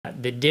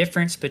the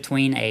difference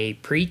between a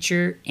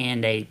preacher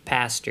and a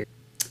pastor.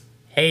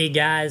 Hey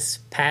guys,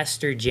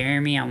 Pastor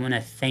Jeremy, I want to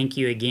thank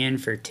you again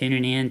for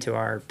tuning in to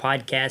our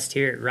podcast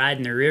here at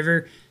Ridin the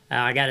River.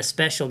 I got a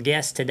special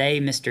guest today,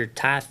 Mr.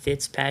 Ty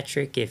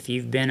Fitzpatrick. If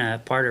you've been a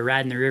part of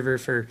Ridin the River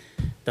for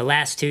the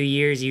last 2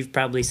 years, you've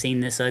probably seen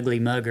this ugly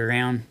mug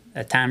around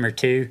a time or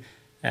two.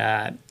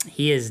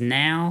 He is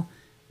now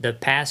the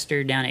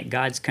pastor down at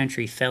God's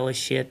Country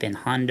Fellowship in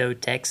Hondo,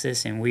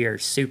 Texas, and we are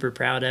super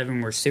proud of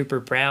him. We're super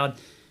proud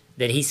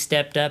that he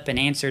stepped up and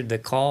answered the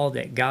call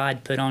that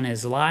God put on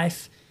his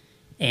life.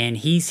 And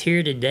he's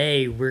here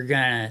today. We're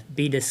going to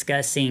be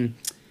discussing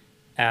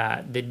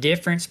the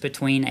difference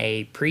between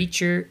a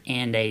preacher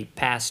and a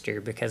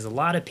pastor, because a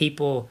lot of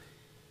people,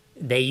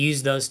 they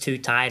use those two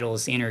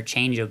titles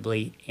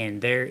interchangeably,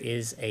 and there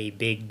is a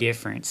big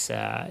difference.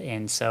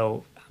 And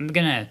so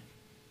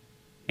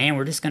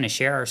we're just going to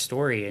share our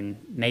story and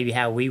maybe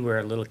how we were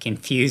a little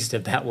confused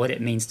about what it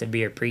means to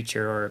be a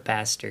preacher or a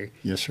pastor.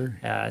 Yes, sir.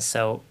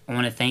 So I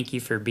want to thank you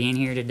for being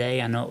here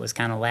today. I know it was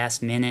kind of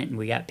last minute, and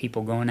we got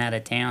people going out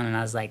of town, and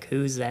I was like,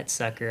 who's that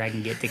sucker I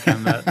can get to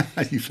come up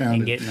and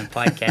get in the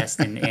podcast?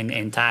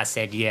 And Ty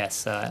said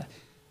yes.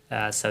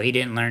 So he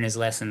didn't learn his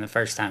lesson the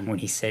first time when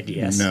he said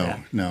yes.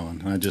 No.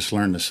 And I just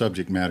learned the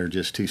subject matter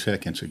just 2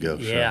 seconds ago.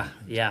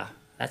 Yeah.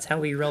 That's how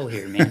we roll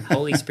here, man.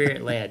 Holy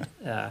Spirit led.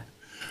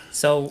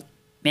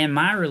 Man,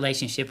 my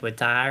relationship with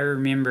Ty, I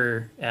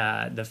remember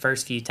the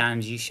first few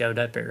times you showed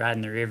up at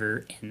Ridin the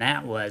River, and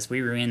that was,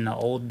 we were in the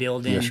old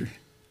building. Yes, sir.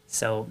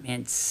 So,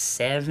 man,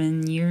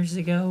 7 years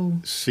ago?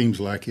 Seems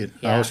like it.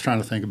 Yeah. I was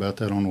trying to think about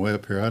that on the way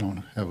up here. I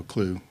don't have a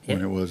clue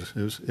when it was.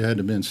 It had to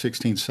have been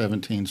 16,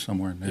 17,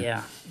 somewhere in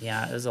there.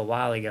 Yeah, it was a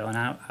while ago, and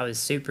I was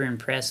super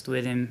impressed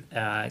with him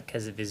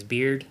because of his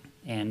beard,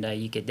 and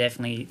you could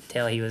definitely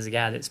tell he was a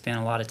guy that spent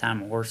a lot of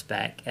time on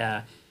horseback.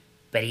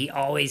 But he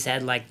always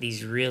had like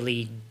these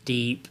really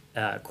deep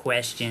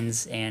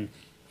questions, and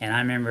I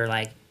remember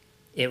like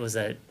it was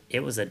a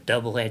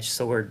double-edged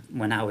sword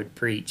when I would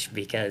preach,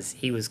 because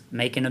he was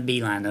making a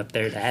beeline up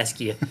there to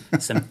ask you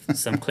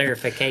some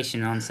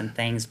clarification on some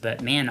things.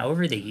 But man,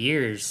 over the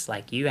years,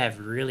 like, you have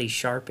really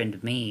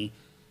sharpened me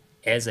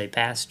as a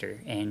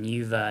pastor, and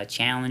you've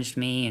challenged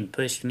me and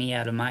pushed me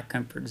out of my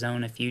comfort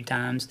zone a few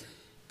times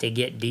to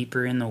get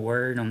deeper in the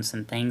Word on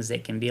some things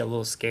that can be a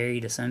little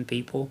scary to some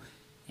people.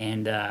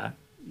 And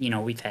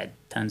we've had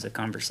tons of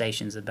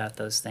conversations about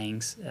those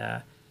things.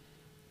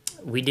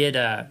 We did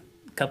a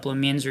couple of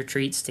men's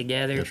retreats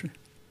together. Yes, sir.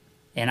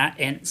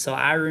 And so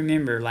I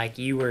remember, like,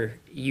 you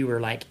were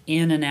like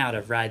in and out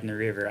of Ridin the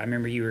River. I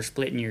remember you were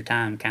splitting your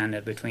time kind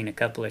of between a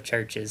couple of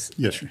churches.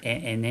 Yes, sir.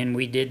 And then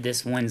we did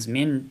this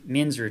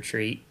men's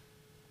retreat,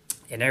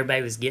 and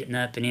everybody was getting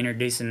up and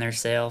introducing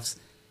themselves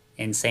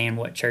and saying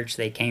what church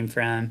they came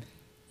from.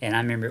 And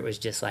I remember it was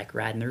just like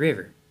Ridin the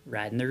River,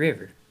 Ridin the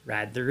River,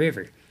 Ride the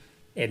River.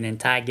 And then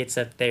Ty gets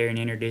up there and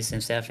introduces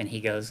himself, and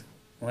he goes,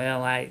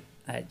 well, I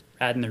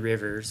Ridin the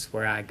River's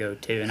where I go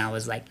to. And I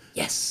was like,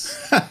 yes,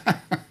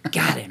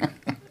 got him.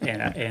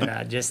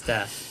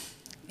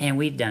 And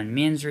we've done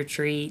men's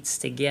retreats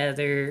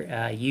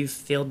together. You've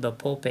filled the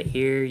pulpit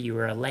here. You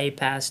were a lay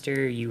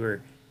pastor. You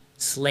were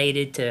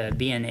slated to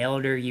be an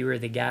elder. You were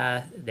the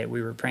guy that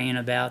we were praying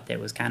about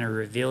that was kind of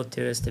revealed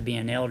to us to be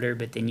an elder,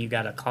 but then you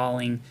got a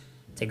calling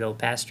to go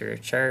pastor a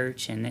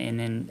church. And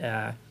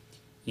then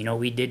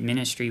we did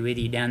ministry with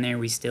you down there.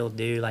 We still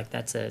do. Like,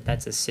 that's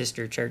a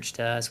sister church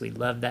to us. We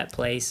love that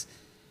place.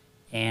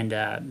 And,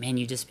 man,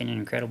 you've just been an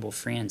incredible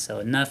friend. So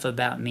enough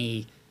about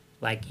me.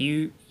 Like,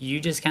 you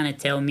just kind of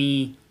tell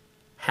me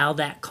how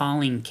that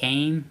calling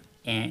came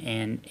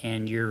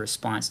and your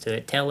response to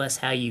it. Tell us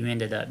how you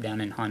ended up down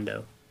in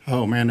Hondo.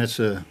 Oh, man, that's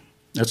a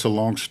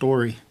long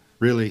story,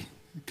 really,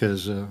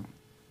 because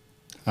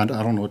I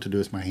don't know what to do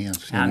with my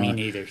hands. Me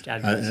neither.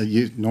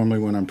 Normally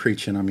when I'm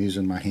preaching, I'm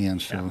using my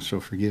hands, so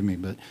forgive me.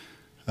 But,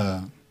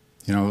 I've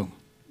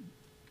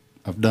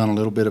done a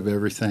little bit of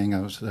everything.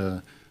 I was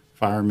a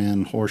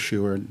fireman,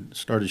 horseshoer.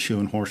 Started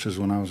shoeing horses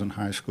when I was in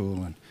high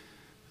school, and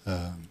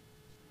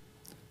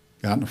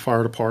got in the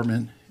fire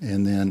department,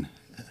 and then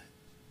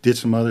did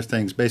some other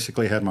things.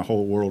 Basically had my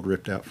whole world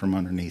ripped out from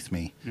underneath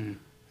me. Mm-hmm.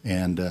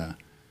 And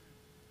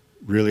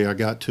really I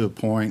got to a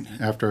point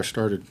after I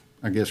started,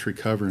 I guess,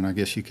 recovering, I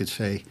guess you could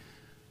say,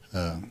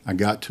 I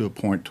got to a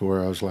point to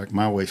where I was like,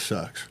 my way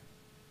sucks,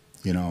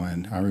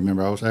 and I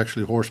remember I was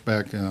actually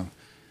horseback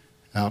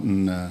out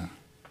in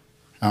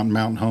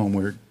Mountain Home.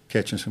 We were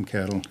catching some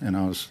cattle, and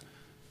I was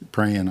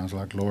praying. I was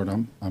like, Lord,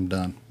 I'm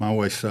done. My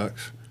way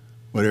sucks.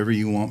 Whatever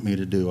you want me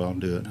to do, I'll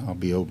do it. I'll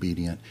be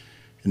obedient.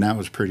 And that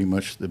was pretty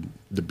much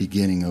the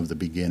beginning of the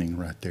beginning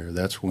right there.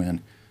 That's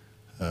when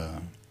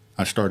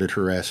I started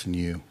harassing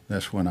you.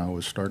 That's when I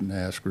was starting to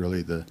ask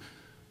really the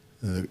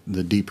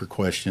deeper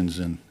questions,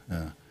 and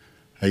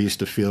I used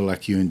to feel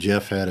like you and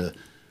Jeff had a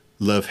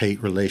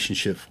love-hate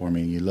relationship for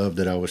me. You loved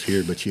that I was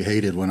here, but you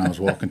hated when I was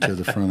walking to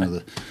the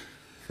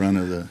front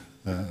of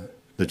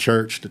the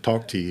church to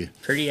talk to you.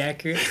 Pretty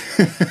accurate.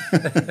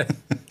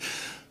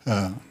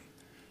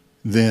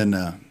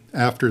 Then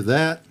after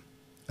that,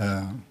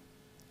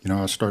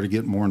 I started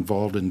getting more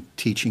involved in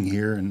teaching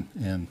here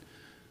and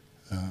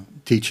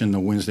teaching the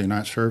Wednesday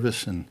night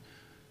service. And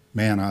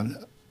man,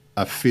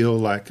 I feel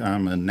like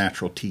I'm a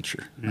natural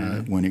teacher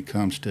when it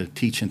comes to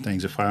teaching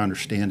things. If I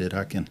understand it,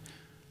 I can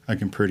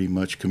pretty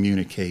much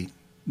communicate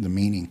the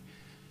meaning.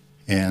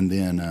 And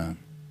then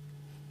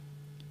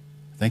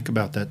think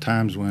about that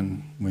times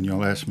when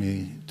y'all asked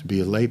me to be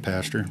a lay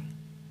pastor.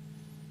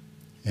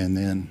 And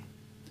then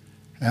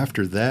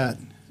after that,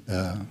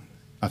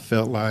 I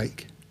felt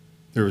like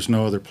there was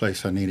no other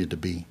place I needed to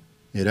be.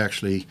 It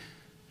actually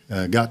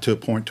got to a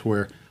point to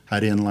where I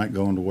didn't like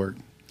going to work.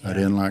 Yeah. I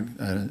didn't like,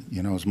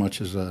 as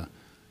much as I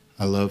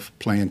love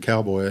playing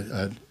cowboy,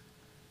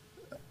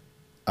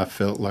 I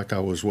felt like I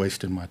was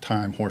wasting my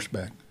time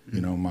horseback.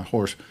 Mm-hmm. My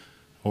horse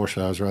I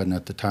was riding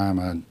at the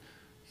time,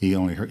 he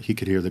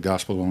could hear the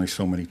gospel only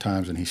so many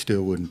times, and he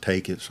still wouldn't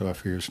take it. So I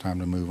figured it's time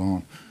to move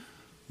on.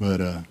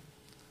 But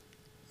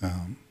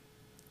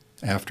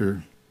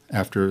after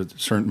a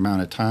certain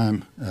amount of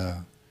time,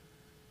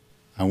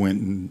 I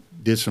went and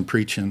did some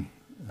preaching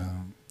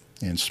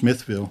in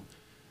Smithville,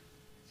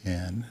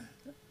 and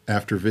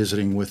after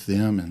visiting with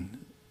them and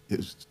it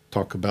was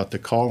talk about the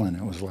calling,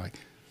 it was like,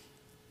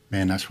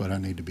 man, that's what I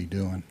need to be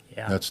doing.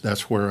 Yeah.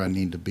 That's where I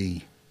need to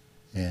be.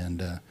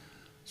 And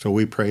so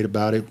we prayed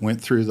about it,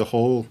 went through the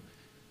whole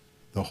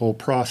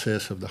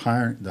process of the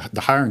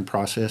hiring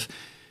process,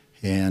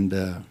 and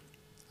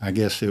I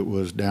guess it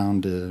was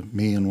down to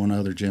me and one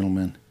other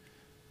gentleman.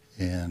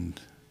 And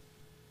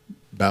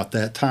about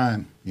that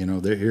time,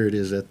 here it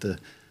is at the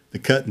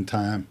cutting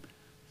time,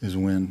 is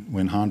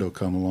when Hondo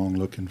come along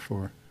looking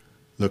for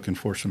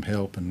some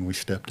help, and we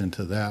stepped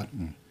into that.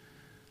 And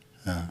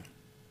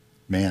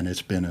man,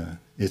 it's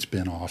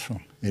been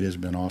awesome. It has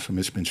been awesome.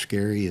 It's been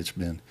scary. It's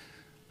been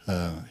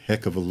a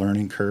heck of a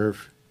learning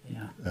curve.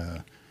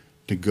 Yeah.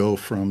 To go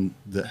from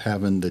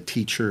having the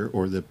teacher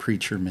or the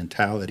preacher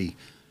mentality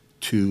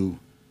to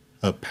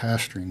a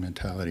pastoring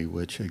mentality,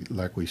 which,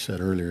 like we said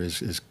earlier,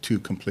 is two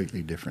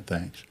completely different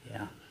things.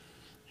 Yeah.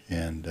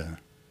 And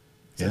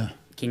yeah.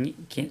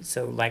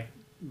 So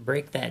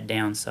break that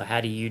down. So how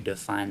do you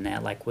define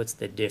that? Like, what's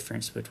the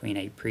difference between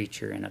a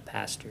preacher and a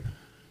pastor?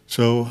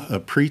 So a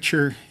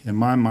preacher, in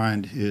my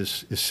mind,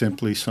 is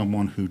simply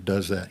someone who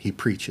does that. He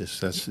preaches.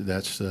 That's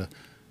the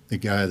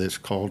guy that's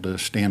called to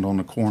stand on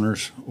the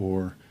corners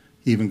or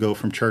even go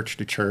from church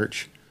to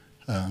church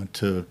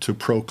to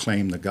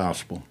proclaim the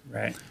gospel.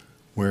 Right.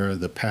 Where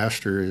the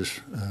pastor is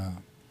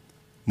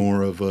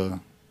more of a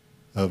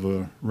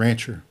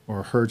rancher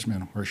or a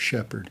herdsman or a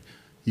shepherd.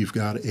 You've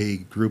got a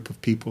group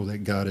of people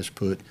that God has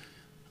put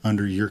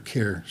under your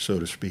care, so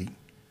to speak,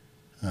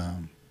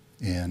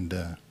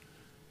 and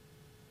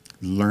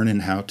learning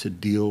how to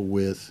deal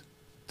with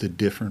the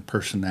different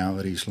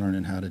personalities,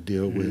 learning how to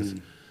deal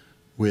with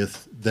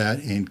that,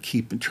 and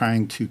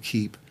trying to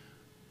keep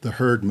the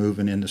herd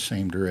moving in the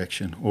same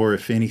direction, or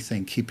if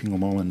anything, keeping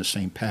them all in the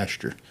same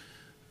pasture.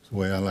 The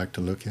way I like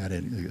to look at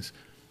it is,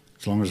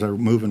 as long as they're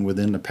moving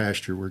within the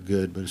pasture, we're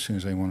good. But as soon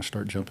as they want to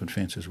start jumping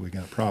fences, we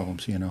got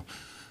problems,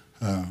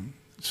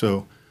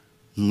 So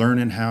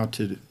learning how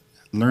to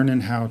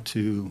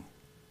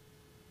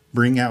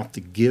bring out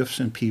the gifts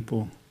in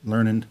people,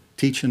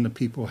 teaching the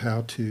people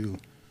how to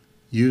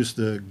use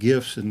the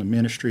gifts in the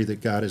ministry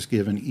that God has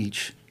given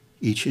each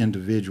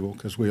individual,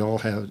 because we all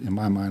have, in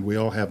my mind, we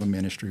all have a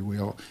ministry. We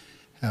all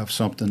have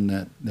something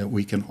that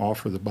we can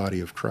offer the body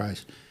of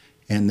Christ,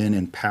 and then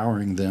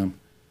empowering them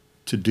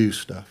to do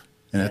stuff,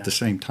 and at the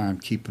same time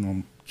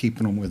keeping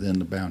them within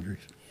the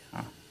boundaries.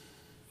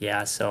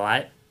 Yeah. So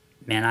I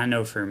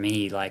know for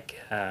me,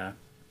 that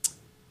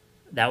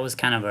was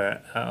kind of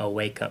a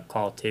wake up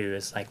call too.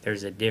 It's like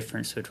there's a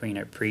difference between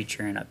a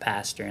preacher and a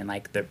pastor, and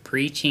the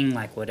preaching,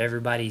 what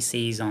everybody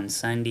sees on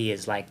Sunday,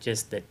 is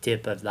just the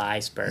tip of the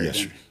iceberg.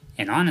 Yes,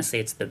 and honestly,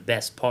 it's the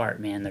best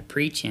part, man. The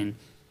preaching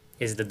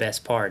is the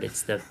best part.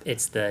 It's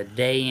the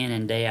day in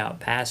and day out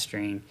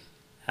pastoring.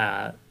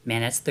 Man,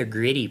 that's the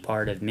gritty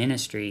part of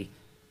ministry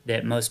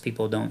that most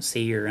people don't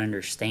see or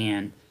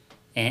understand.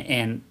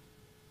 And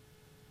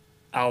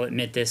I'll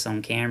admit this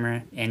on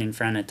camera and in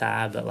front of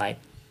Ty, but man,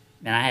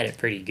 I had it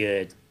pretty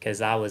good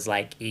because I was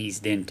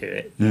eased into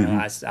it.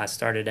 I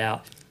started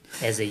out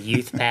as a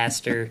youth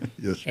pastor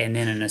yes. and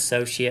then an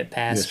associate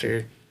pastor.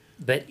 Yes.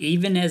 But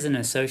even as an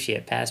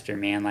associate pastor,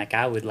 man,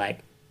 I would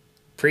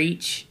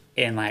preach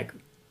and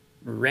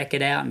wreck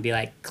it out and be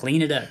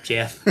clean it up,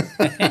 Jeff.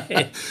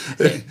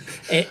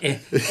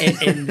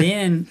 and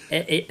then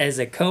as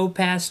a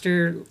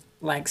co-pastor,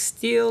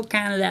 still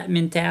kind of that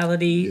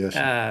mentality.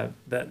 Yes.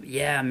 But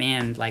yeah,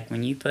 man,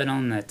 when you put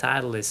on the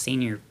title as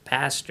senior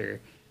pastor,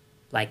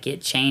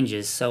 it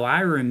changes. So I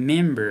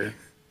remember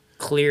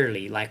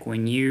clearly,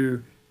 when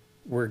you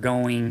were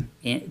going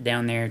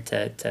down there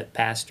to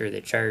pastor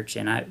the church,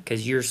 and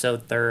because you're so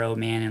thorough,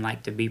 man,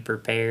 and to be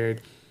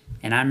prepared.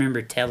 And I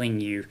remember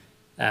telling you,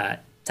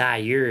 Ty,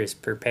 you're as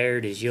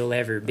prepared as you'll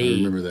ever be. I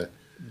remember that.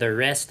 The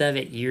rest of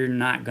it, you're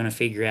not going to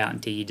figure out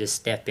until you just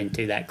step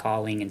into that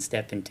calling and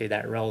step into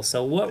that role.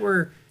 So what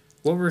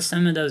were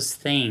some of those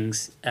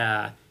things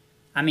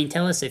I mean,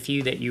 tell us a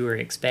few that you were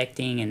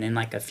expecting, and then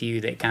like a few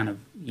that kind of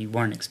you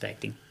weren't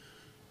expecting.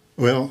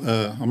 Well,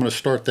 I'm going to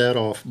start that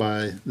off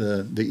by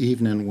the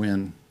evening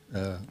when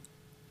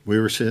we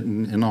were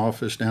sitting in the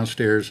office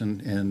downstairs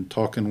and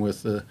talking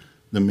with the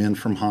men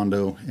from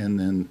Hondo, and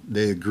then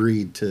they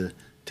agreed to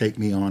take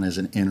me on as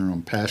an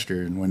interim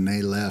pastor. And when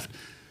they left,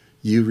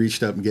 you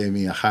reached up and gave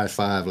me a high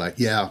five, like,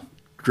 yeah,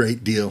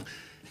 great deal.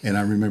 And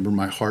I remember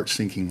my heart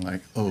sinking,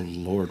 like, oh,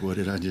 Lord, what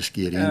did I just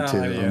get into?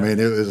 Yeah. I mean,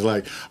 it was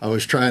like I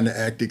was trying to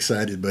act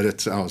excited,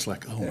 but I was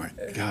like, oh, my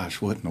gosh,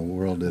 what in the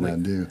world did I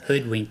do?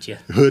 Hoodwinked you.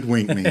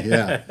 Hoodwinked me,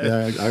 yeah.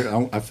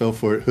 I fell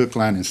for it, hook,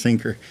 line, and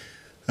sinker.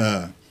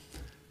 Now,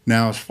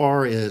 as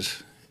far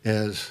as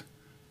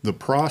the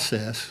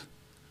process,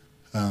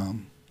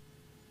 man,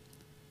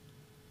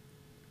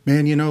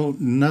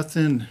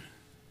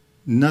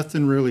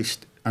 nothing really.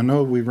 I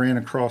know we ran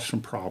across some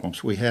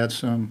problems. We had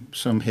some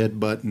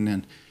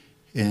headbutting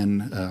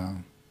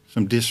and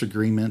some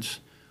disagreements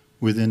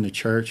within the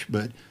church.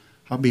 But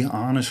I'll be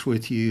honest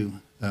with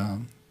you, I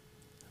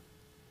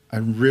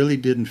really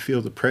didn't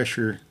feel the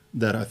pressure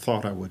that I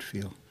thought I would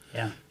feel.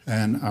 Yeah.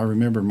 And I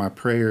remember my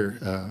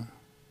prayer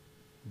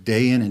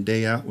day in and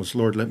day out was,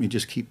 Lord, let me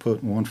just keep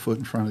putting one foot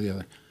in front of the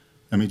other.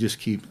 Let me just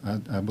keep.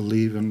 I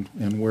believe in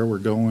where we're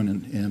going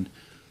and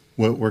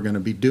what we're going to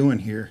be doing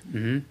here.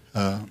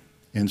 Mm-hmm.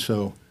 And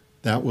so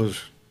that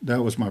was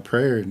my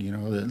prayer.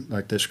 And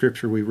like the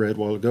scripture we read a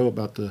while ago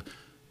about the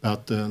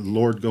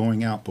Lord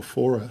going out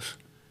before us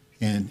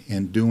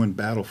and doing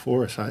battle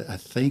for us. I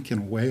think in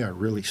a way I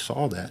really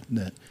saw that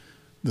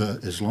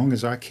as long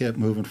as I kept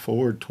moving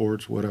forward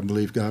towards what I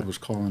believe God was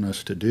calling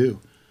us to do,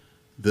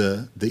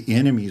 the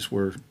enemies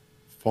were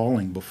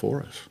falling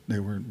before us. They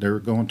were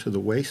going to the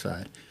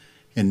wayside.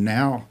 And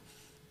now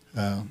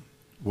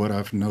what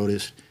I've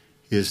noticed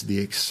is the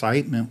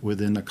excitement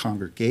within the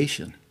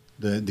congregation,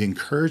 the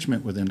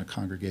encouragement within the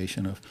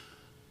congregation of,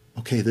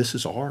 okay, this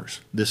is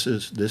ours. This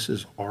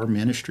is our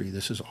ministry.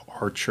 This is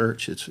our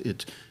church.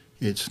 It's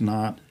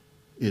not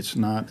there's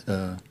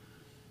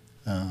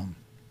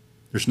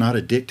not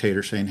a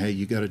dictator saying, hey,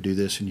 you got to do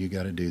this and you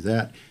got to do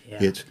that.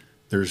 Yeah.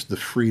 There's the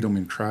freedom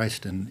in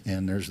Christ and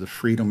there's the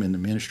freedom in the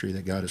ministry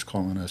that God is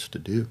calling us to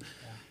do.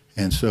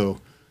 Yeah. And so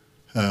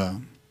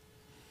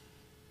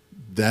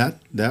that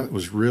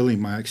was really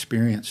my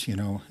experience,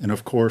 And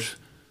of course,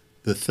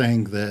 the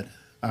thing that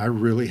I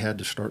really had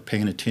to start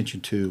paying attention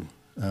to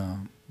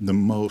the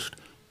most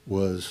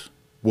was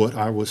what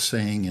I was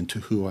saying and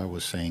to who I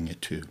was saying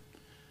it to.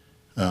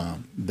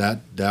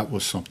 That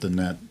was something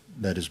that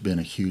has been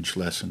a huge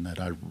lesson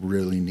that I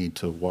really need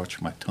to watch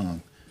my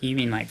tongue. You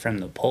mean like from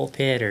the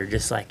pulpit or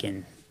just like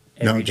in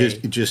every day?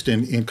 Just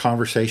in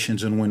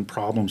conversations and when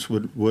problems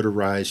would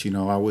arise,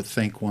 I would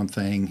think one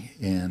thing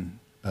and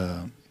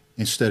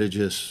instead of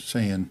just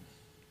saying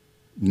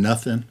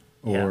nothing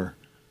or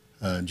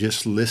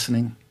just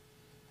listening,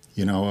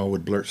 I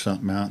would blurt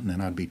something out and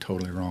then I'd be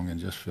totally wrong and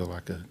just feel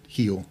like a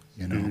heel,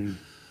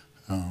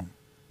 Mm-hmm.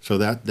 So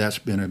that's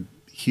been a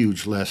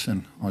huge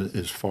lesson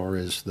as far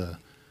as the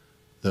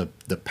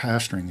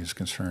pastoring is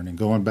concerned. And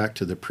going back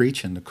to the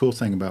preaching, the cool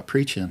thing about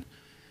preaching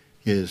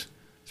is,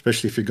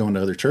 especially if you're going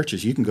to other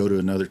churches, you can go to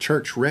another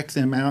church, wreck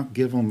them out,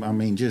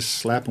 just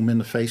slap them in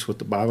the face with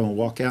the Bible and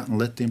walk out and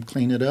let them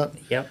clean it up.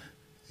 Yep.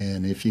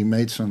 And if you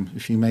made some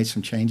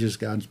changes,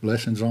 God's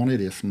blessings on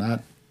it. If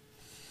not,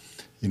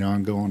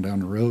 I'm going down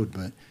the road.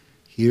 But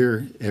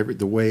here,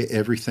 the way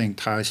everything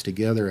ties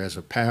together as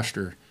a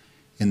pastor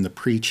in the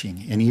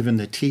preaching and even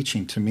the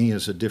teaching, to me,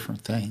 is a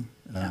different thing.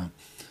 Yeah.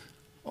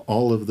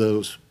 All of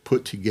those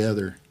put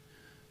together,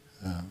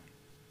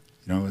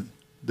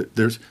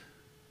 there's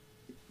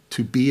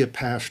to be a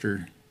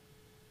pastor,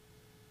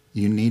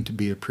 you need to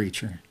be a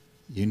preacher,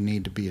 you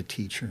need to be a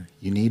teacher,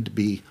 you need to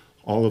be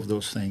all of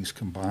those things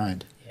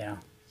combined. Yeah.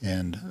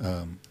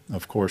 And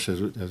of course,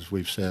 as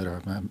we've said,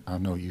 I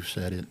know you've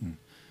said it, and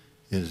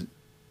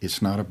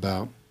it's not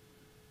about,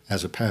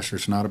 as a pastor,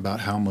 it's not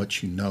about how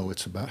much you know,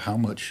 it's about how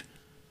much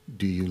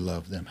do you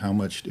love them, how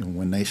much, and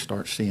when they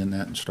start seeing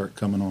that and start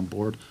coming on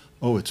board,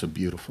 oh, it's a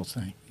beautiful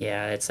thing.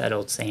 Yeah, it's that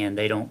old saying,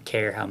 they don't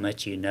care how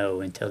much you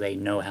know until they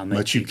know how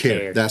much you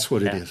care. That's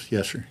what it is.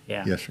 Yes, sir.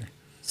 Yeah. Yes, sir.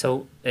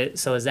 So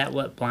is that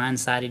what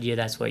blindsided you?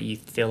 That's what you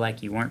feel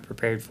like you weren't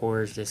prepared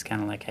for? Is just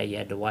kind of like how you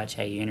had to watch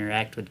how you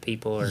interact with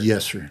people? Or?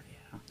 Yes, sir.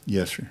 Yeah.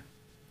 Yes, sir.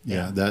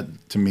 Yeah,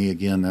 that, to me,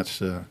 again,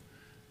 that's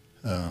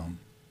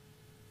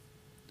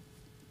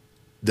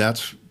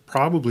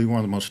probably one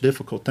of the most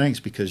difficult things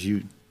because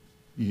you're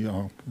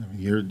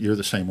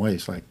the same way.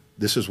 It's like,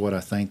 this is what I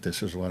think,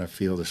 this is what I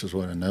feel, this is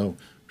what I know.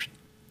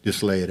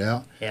 Just lay it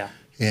out. Yeah.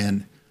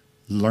 And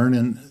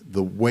learning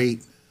the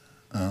weight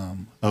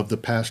of the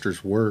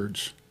pastor's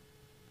words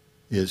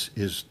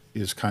is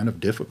kind of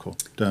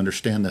difficult to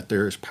understand, that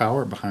there is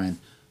power behind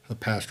a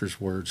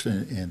pastor's words,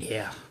 and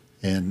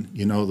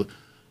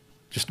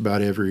just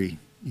about every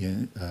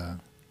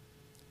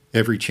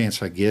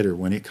chance I get, or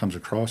when it comes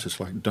across,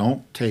 it's like,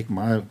 don't take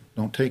my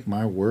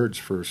words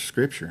for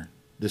scripture.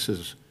 This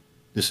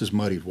is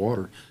muddied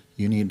water.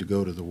 You need to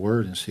go to the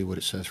Word and see what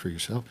it says for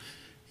yourself.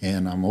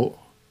 And I'm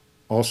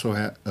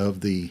also of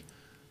the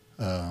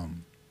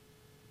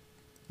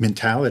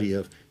mentality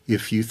of,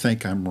 if you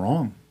think I'm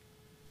wrong,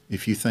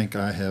 if you think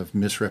I have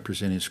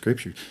misrepresented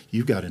Scripture,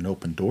 you've got an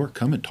open door.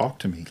 Come and talk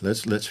to me.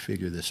 Let's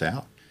figure this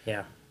out.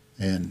 Yeah.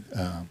 And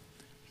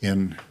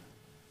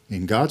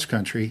in God's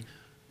country,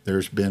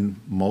 there's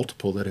been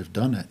multiple that have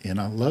done that, and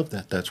I love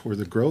that. That's where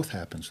the growth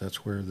happens.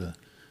 That's where the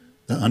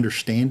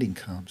understanding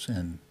comes.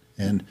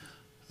 And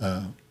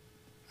I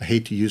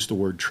hate to use the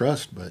word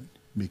trust, but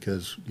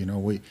because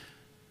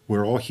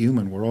we're all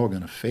human, we're all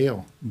going to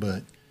fail,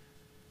 but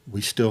we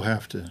still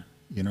have to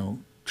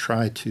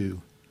try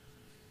to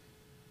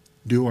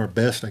do our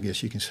best, I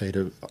guess you can say,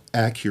 to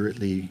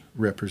accurately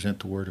represent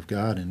the Word of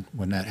God. And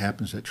when that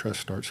happens, that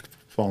trust starts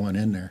falling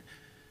in there,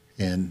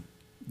 and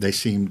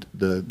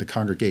the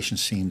congregation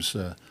seems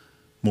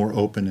more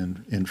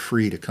open and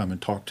free to come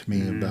and talk to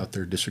me about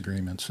their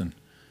disagreements and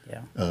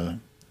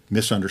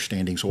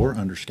misunderstandings or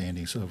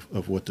understandings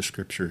of what the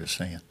Scripture is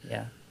saying.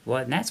 Yeah.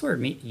 Well, and that's where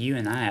you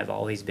and I have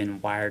always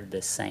been wired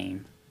the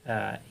same.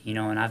 And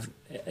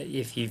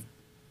if you've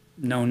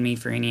known me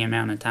for any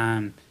amount of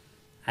time,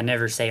 I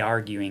never say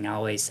arguing. I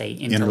always say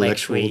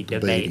intellectually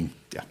debating.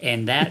 Yeah.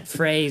 And that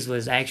phrase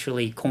was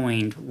actually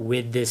coined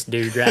with this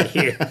dude right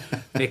here,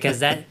 because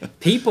that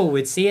people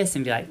would see us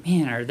and be like,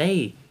 man, are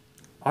they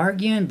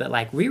arguing? But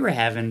like, we were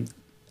having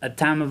a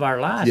time of our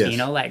life, yes.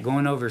 Like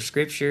going over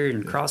Scripture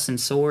and crossing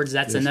swords.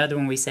 That's yes. another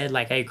one we said,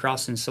 like, hey,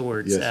 crossing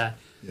swords.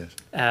 Yes.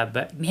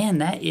 But man,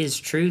 that is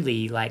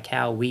truly like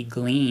how we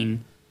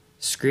glean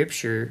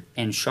Scripture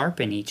and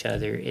sharpen each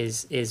other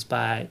is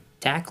by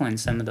tackling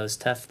some of those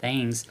tough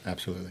things.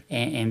 Absolutely.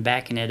 And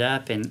backing it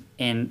up. And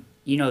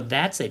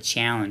that's a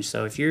challenge.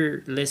 So if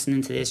you're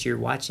listening to this, you're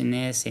watching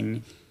this,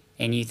 and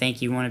you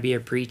think you want to be a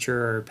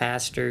preacher or a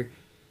pastor,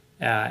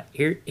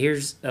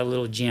 here's a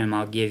little gem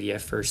I'll give you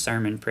for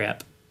sermon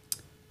prep.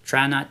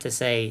 Try not to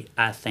say,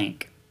 I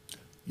think.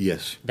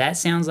 Yes. That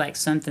sounds like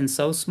something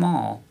so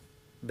small,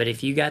 but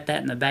if you got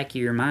that in the back of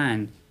your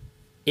mind,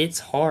 it's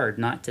hard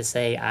not to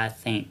say, I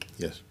think.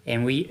 Yes.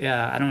 And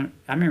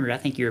I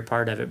think you were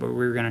part of it, but we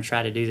were going to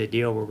try to do the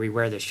deal where we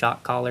wear the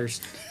shock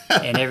collars,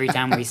 and every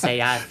time we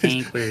say, I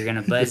think, we were going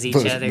to buzz each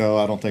other. No,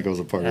 I don't think I was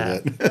a part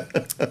of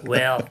that.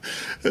 Well,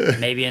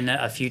 maybe in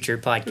a future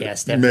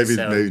podcast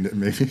episode.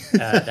 Maybe.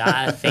 The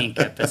I think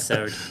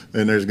episode.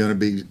 And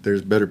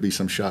there's better be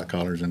some shot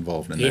collars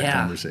involved in that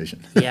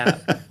conversation. Yeah.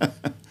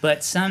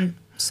 But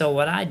so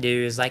what I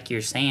do is, like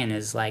you're saying,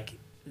 is like,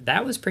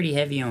 that was pretty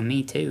heavy on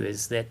me too,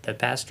 is that the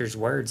pastor's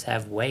words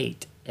have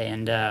weight.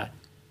 And I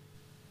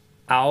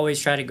always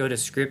try to go to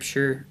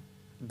Scripture,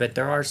 but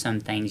there are some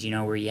things,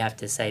 where you have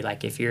to say,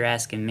 like, if you're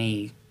asking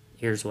me,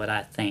 here's what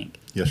I think.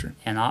 Yes, sir.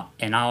 And I'll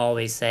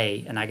always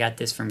say, and I got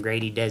this from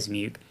Grady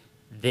Desmuke,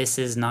 this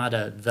is not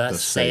a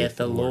thus saith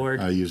the Lord.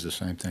 I use the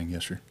same thing,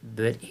 yes, sir.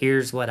 But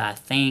here's what I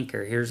think,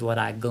 or here's what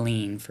I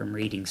glean from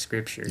reading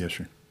Scripture. Yes,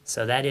 sir.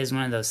 So that is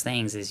one of those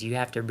things, is you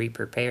have to be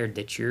prepared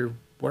that your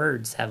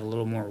words have a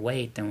little more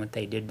weight than what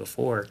they did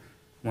before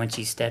once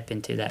you step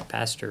into that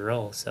pastor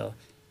role. So,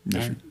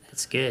 man,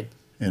 that's good.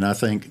 And I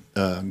think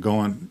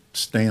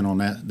staying on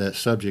that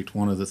subject,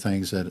 one of the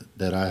things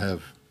that I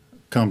have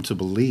come to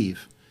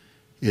believe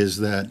is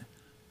that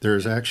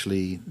there's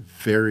actually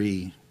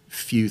very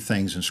few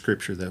things in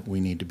Scripture that we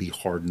need to be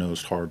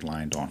hard-nosed,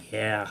 hard-lined on.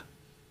 Yeah.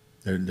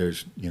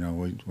 There's, we're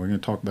going to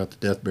talk about the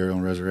death, burial,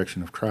 and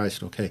resurrection of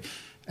Christ. Okay.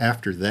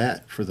 After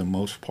that, for the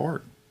most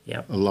part,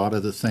 yep. A lot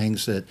of the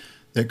things that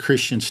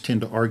Christians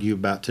tend to argue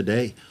about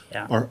today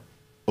are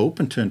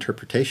open to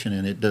interpretation,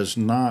 and it is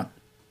not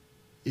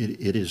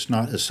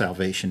a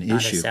salvation issue.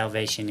 Not a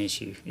salvation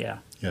issue, yeah.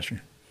 Yes,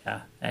 sir.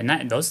 Yeah,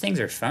 and those things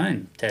are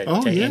fun to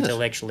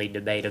intellectually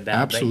debate about.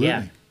 Absolutely.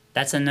 But yeah,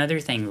 that's another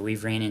thing that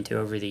we've ran into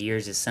over the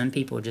years, is some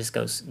people just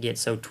get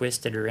so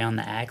twisted around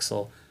the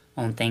axle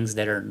on things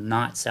that are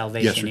not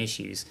salvation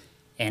issues.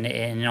 And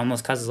it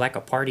almost causes like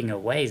a parting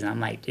of ways. And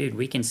I'm like, dude,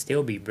 we can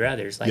still be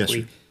brothers. Like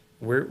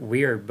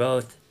we are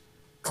both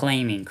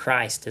claiming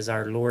Christ as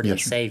our Lord and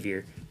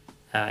Savior.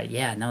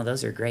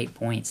 Those are great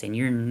points. And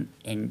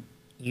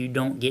you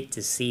don't get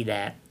to see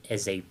that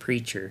as a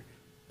preacher,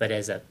 but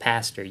as a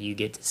pastor, you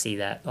get to see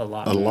that a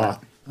lot. A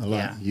lot.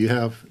 Yeah. You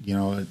have,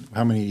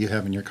 how many do you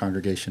have in your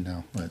congregation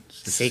now?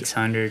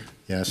 600.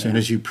 Yeah. As soon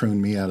as you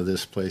pruned me out of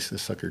this place,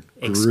 this sucker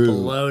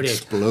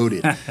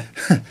exploded.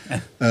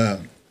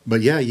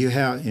 But yeah, you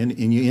have,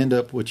 and you end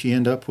up, what you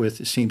end up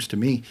with, it seems to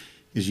me,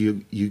 is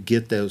you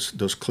get those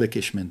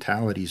cliquish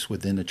mentalities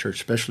within the church,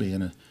 especially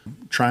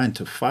trying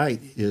to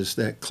fight is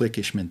that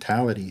cliquish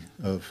mentality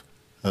of,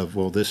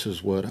 well, this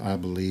is what I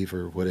believe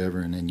or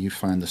whatever, and then you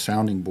find the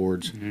sounding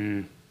boards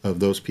of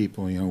those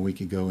people. We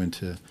could go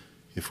into,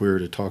 if we were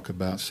to talk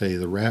about, say,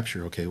 the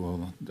rapture, okay,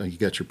 well, you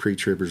got your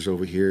pre-tribbers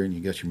over here, and you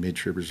got your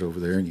mid-tribbers over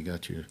there, and you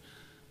got your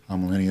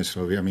millennials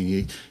over here. I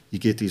mean, you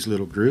get these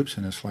little groups,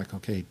 and it's like,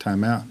 okay,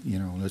 time out.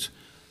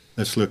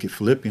 Let's look at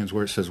Philippians,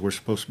 where it says we're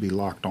supposed to be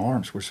locked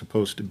arms. We're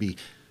supposed to be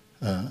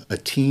a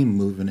team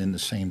moving in the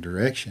same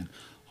direction.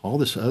 All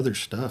this other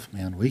stuff,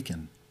 man, we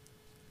can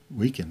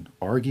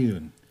argue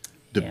and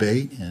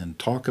debate and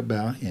talk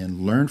about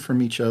and learn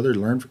from each other,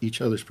 learn from each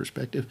other's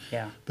perspective.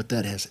 Yeah. But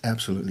that has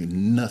absolutely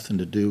nothing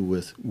to do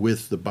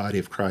with the body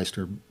of Christ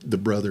or the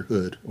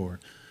brotherhood or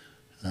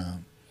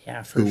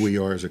who we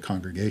are as a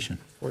congregation.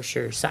 For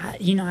sure. So,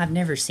 I've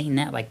never seen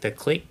that. Like, the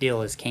clique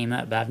deal has came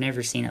up, but I've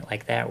never seen it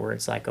like that where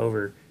it's like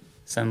over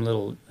some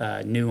little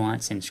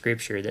nuance in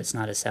Scripture that's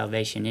not a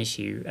salvation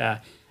issue.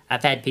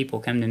 I've had people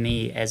come to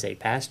me as a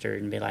pastor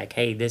and be like,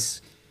 hey,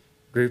 this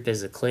group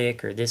is a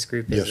clique or this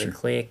group is a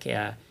clique.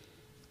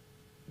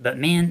 But,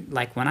 man,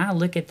 like, when I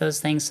look at those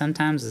things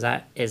sometimes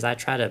as I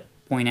try to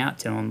point out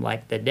to them,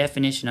 like, the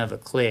definition of a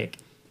clique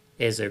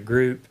is a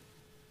group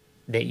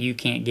that you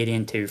can't get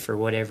into for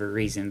whatever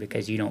reason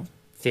because you don't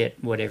fit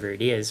whatever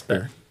it is.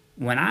 But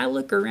when I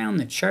look around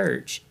the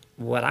church,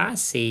 what I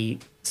see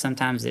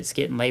sometimes it's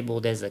getting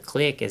labeled as a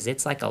clique is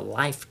it's like a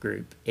life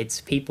group.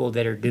 It's people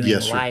that are doing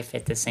life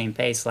at the same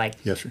pace. Like,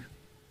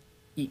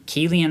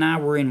 Keely and I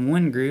were in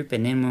one group,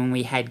 and then when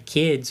we had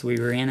kids, we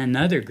were in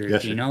another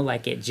group.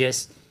 Like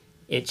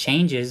it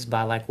changes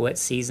by like what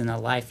season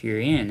of life you're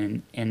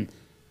in, and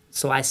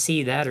so I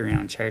see that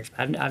around church.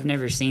 I've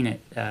never seen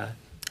it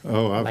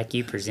like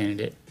you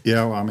presented it.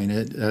 Yeah, well, I mean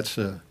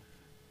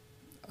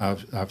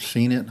I've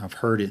seen it, I've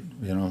heard it.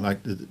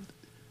 Like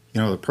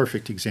the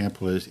perfect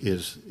example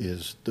is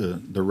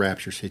the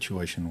rapture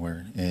situation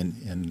where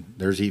and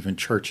there's even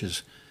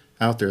churches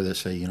out there that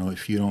say,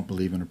 if you don't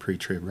believe in a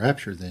pre-trib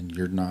rapture, then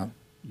you're not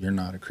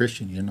a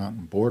Christian. You're not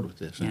on board with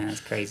this. Yeah, that's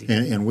crazy.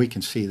 And we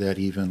can see that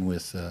even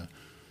with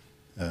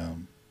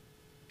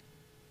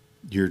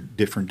your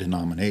different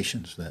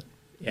denominations. That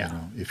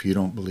if you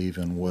don't believe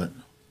in what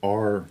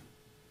our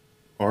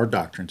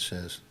doctrine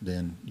says,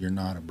 then you're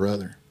not a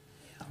brother.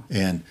 Yeah.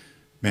 And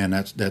man,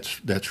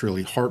 that's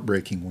really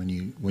heartbreaking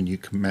when you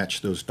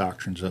match those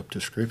doctrines up to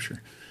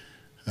Scripture.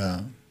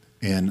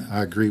 And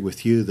I agree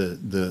with you.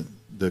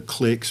 The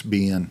cliques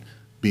being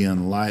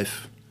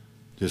life,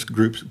 just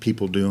groups of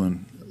people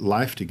doing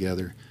life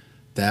together,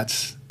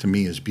 that's to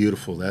me is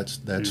beautiful. That's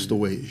the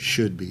way it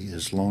should be,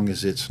 as long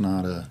as it's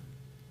not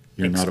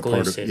you're not a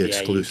part of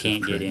exclusive. You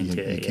can't get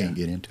into it. You can't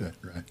get into it,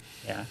 right?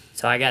 Yeah.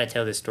 So I got to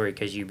tell this story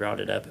because you brought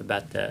it up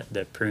about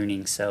the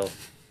pruning. So,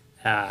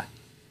 as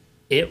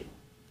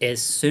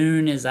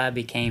soon as I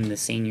became the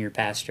senior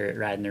pastor at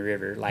Ridin the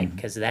River,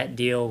 because that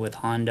deal with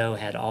Hondo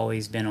had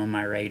always been on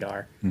my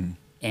radar. Mm-hmm.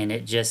 And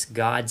it just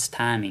God's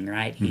timing,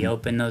 right? He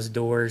opened those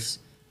doors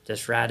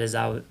just right as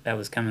I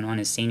was coming on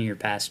as senior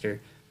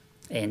pastor.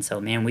 And so,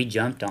 man, we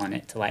jumped on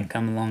it to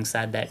come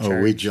alongside that church. Oh,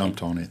 we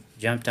jumped on it.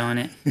 Jumped on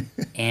it.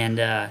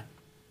 And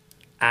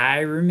I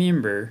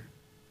remember,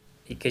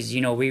 because,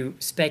 we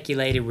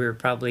speculated we were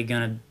probably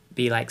going to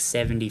be like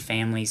 70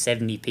 families,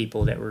 70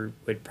 people that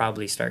would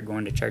probably start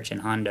going to church in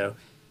Hondo.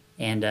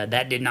 And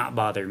that did not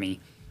bother me.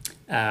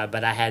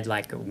 But I had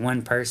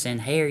one person,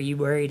 hey, are you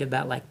worried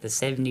about the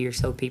 70 or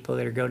so people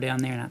that are go down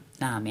there? And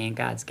nah, man,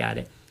 God's got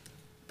it.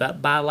 But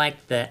by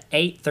the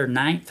 8th or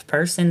 9th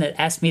person that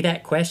asked me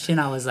that question,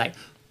 I was like,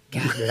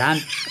 God,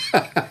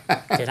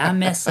 did I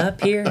mess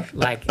up here?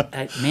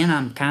 Man,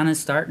 I'm kind of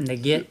starting to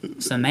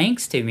get some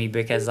angst to me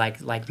because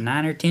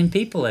 9 or 10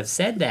 people have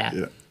said that.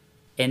 Yeah.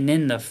 And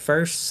then the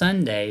first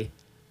Sunday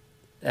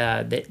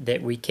that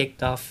we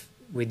kicked off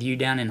with you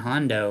down in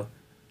Hondo,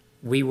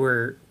 we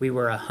were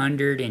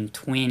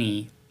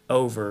 120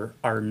 over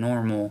our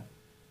normal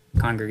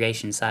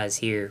congregation size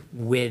here,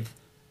 with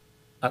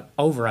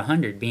over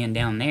 100 being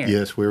down there.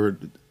 Yes,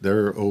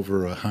 they're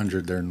over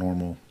 100. They're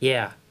normal.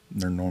 Yeah.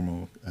 They're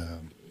normal.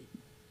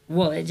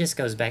 Well, it just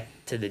goes back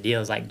to the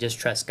deals. Just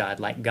trust God.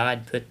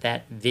 God put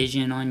that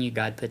vision on you.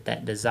 God put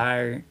that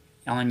desire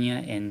on you,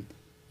 and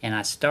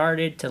I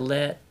started to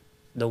let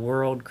the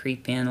world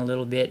creep in a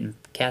little bit and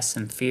cast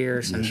some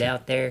fear, some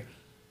doubt there.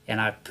 And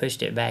I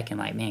pushed it back, and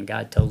man,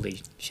 God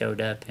totally showed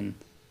up and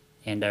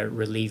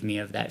relieved me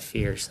of that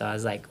fear. So I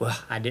was like, well,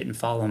 I didn't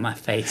fall on my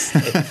face.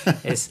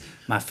 It's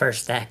my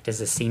first act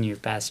as a senior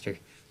pastor.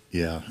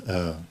 Yeah,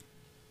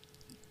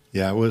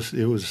 it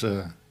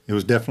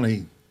was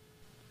definitely,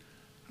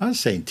 I'd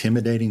say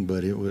intimidating,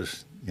 but it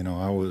was,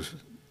 I was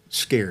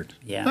scared.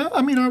 Yeah.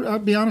 I mean, I'll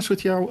be honest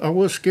with you, I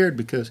was scared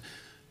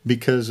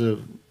because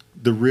of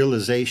the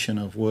realization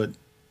of what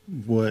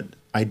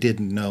I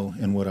didn't know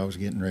and what I was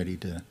getting ready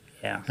to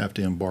have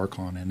to embark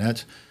on. And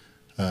that's,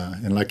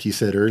 and like you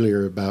said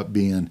earlier about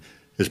being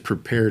as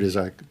prepared as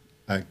I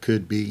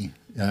could be,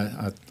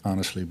 I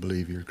honestly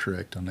believe you're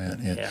correct on that.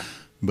 And,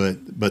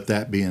 but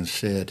that being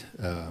said,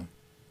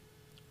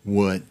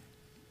 what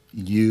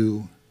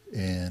you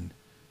and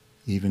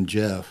even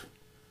Jeff,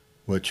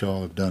 what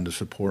y'all have done to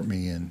support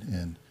me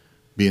and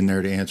being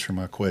there to answer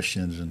my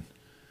questions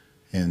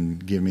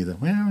and give me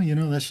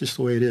that's just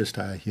the way it is,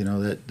 Ty.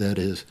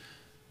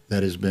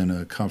 That has been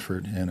a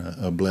comfort and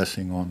a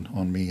blessing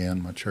on me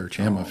and my church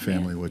and my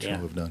family, what y'all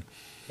have done.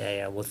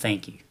 Yeah. Well,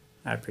 thank you.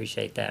 I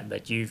appreciate that.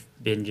 But you've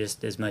been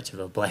just as much of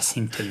a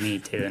blessing to me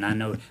too, and I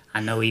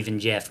know even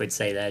Jeff would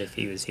say that if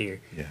he was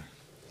here.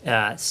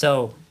 Yeah.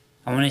 So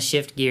I want to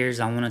shift gears.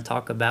 I want to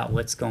talk about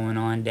what's going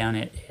on down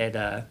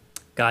at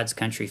God's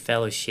Country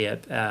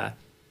Fellowship.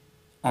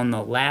 on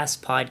the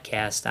last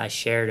podcast, I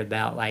shared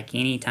about like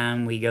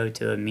anytime we go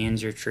to a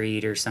men's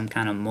retreat or some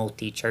kind of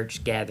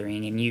multi-church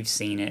gathering, and you've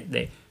seen it,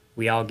 that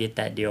we all get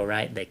that deal,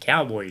 right? The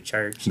Cowboy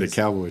Church. The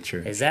Cowboy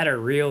Church. Is that a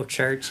real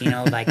church? You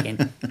know, like,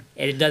 and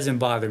it doesn't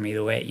bother me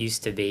the way it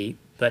used to be,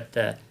 but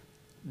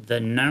the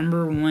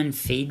number one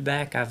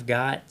feedback I've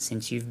got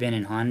since you've been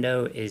in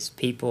Hondo is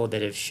people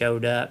that have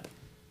showed up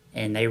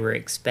and they were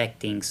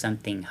expecting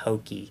something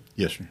hokey.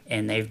 Yes, sir.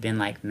 And they've been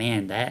like,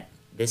 man,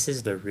 this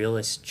is the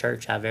realest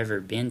church I've ever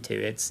been to.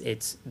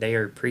 It's they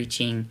are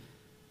preaching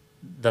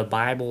the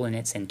Bible in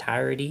its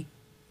entirety,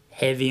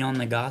 heavy on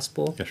the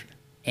gospel. Yes, sir.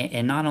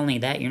 And not only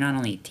that, you're not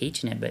only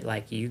teaching it, but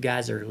like you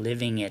guys are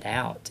living it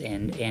out.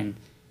 And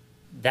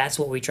that's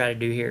what we try to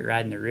do here at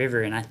Ridin the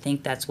River. And I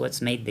think that's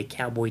what's made the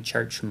Cowboy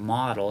Church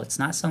model. It's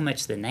not so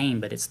much the name,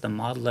 but it's the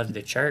model of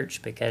the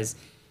church, because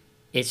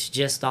it's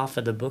just off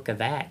of the book of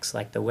Acts,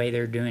 like the way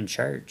they're doing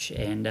church.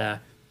 And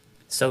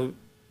so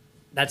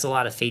that's a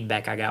lot of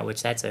feedback I got,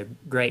 which that's a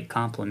great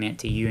compliment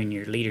to you and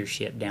your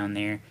leadership down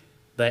there.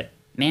 But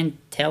man,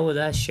 tell with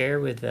us, share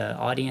with the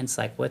audience,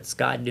 like what's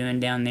God doing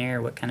down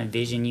there? What kind of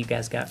vision you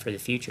guys got for the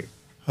future?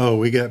 Oh,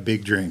 we got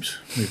big dreams.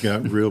 We've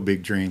got real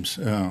big dreams.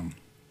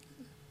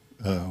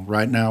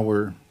 Right now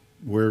we're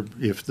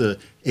if the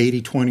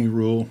 80-20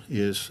 rule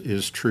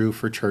is true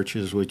for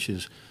churches, which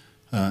is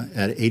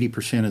at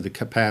 80% of the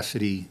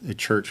capacity, the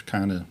church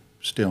kind of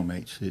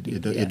stalemates.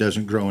 It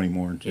doesn't grow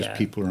anymore. Just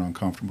people are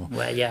uncomfortable.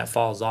 Well, yeah, it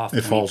falls off.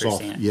 It falls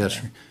off.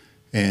 Yes. Yeah.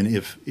 And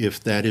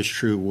if that is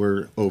true,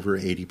 we're over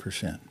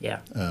 80%.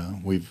 Yeah.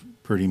 We've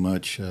pretty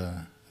much,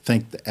 I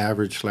think the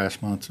average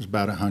last month was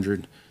about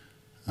 100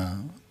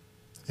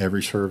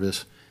 every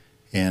service,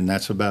 and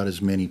that's about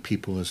as many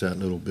people as that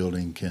little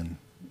building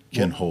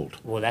can hold.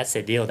 Well, that's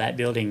the deal. That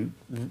building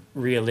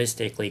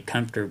realistically,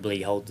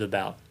 comfortably holds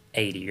about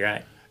 80,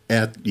 right?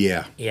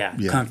 Yeah,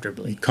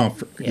 comfortably.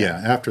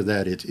 After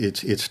that,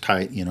 it's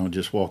tight. You know,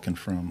 just walking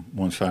from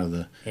one side of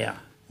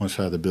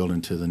the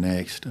building to the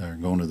next, or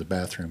going to the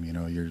bathroom. You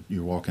know,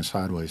 you're walking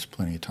sideways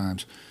plenty of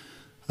times.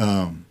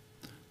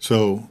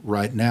 So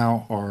right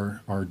now,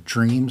 our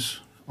dreams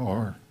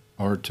are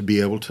to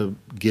be able to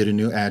get a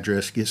new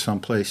address, get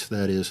someplace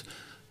that is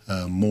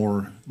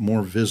more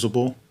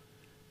visible,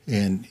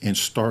 and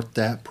start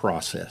that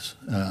process.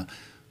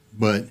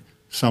 But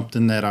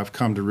something that I've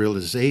come to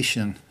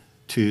realization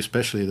to,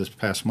 especially this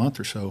past month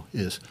or so,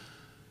 is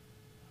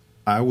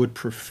I would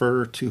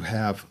prefer to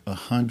have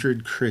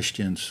 100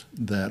 Christians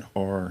that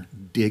are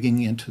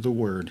digging into the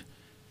Word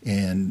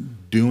and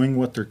doing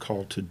what they're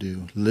called to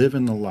do,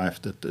 living the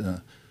life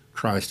that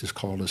Christ has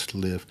called us to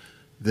live,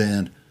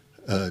 than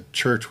a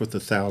church with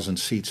 1,000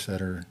 seats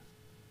that are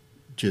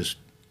just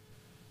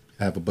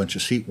have a bunch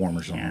of seat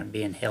warmers on them.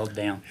 Being held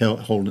down.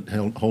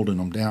 Holding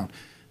them down.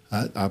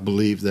 I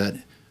believe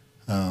that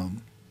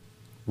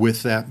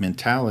with that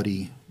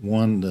mentality,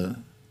 the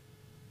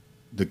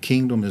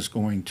kingdom is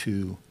going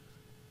to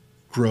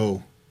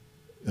grow.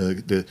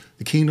 The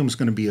kingdom is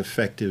going to be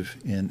effective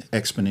in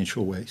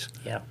exponential ways.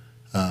 Yeah.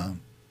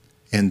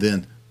 And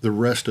then the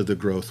rest of the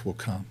growth will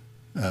come.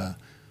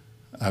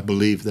 I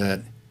believe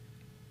that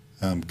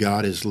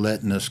God is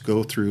letting us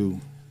go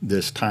through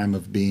this time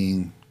of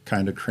being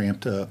kind of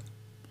cramped up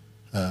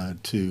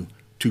to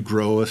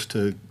grow us,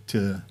 to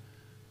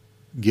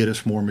get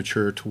us more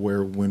mature, to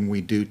where when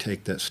we do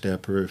take that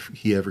step, or if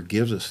He ever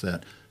gives us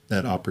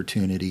that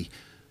opportunity,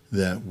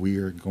 that we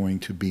are going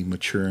to be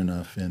mature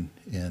enough and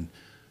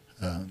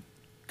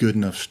good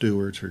enough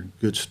stewards, or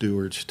good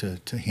stewards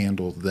to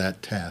handle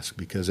that task.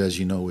 Because as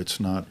you know, it's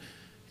not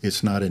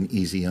an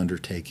easy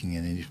undertaking,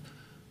 and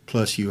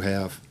plus you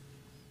have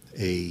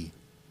a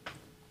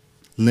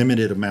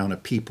limited amount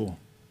of people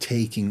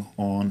taking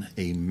on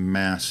a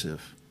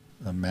massive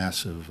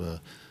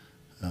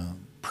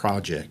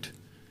project,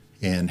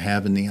 and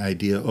having the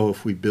idea,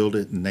 if we build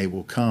it and they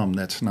will come.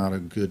 That's not a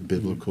good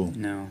biblical.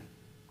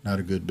 Not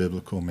a good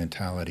biblical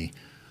mentality.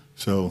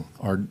 So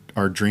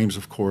our dreams,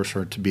 of course,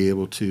 are to be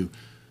able to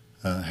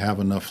have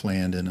enough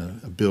land and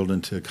a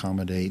building to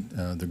accommodate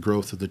the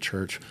growth of the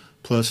church,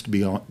 plus to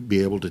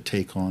be able to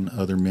take on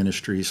other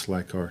ministries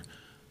like our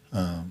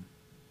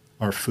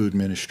food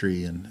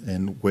ministry,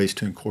 and ways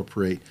to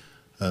incorporate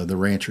the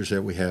ranchers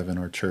that we have in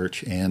our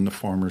church and the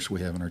farmers we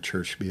have in our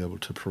church, to be able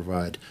to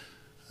provide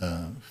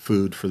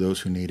food for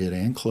those who need it,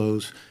 and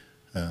clothes.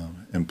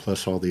 And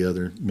plus all the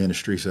other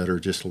ministries that are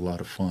just a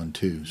lot of fun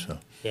too. So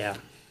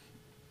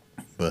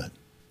but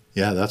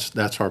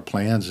that's our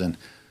plans. And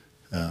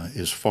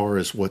as far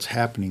as what's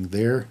happening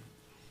there,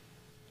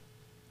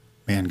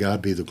 man,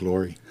 God be the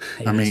glory.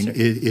 I mean,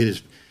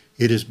 it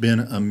has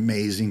been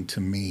amazing to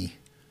me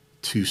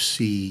to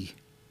see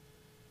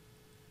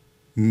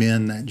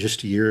men that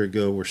just a year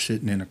ago were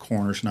sitting in the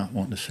corners not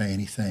wanting to say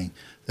anything,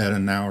 that are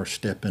now are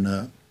stepping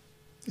up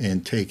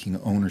and taking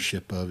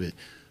ownership of it.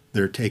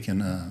 They're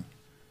taking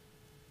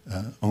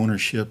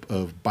ownership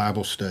of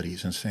Bible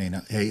studies and saying,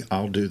 hey,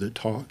 I'll do the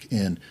talk.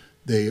 And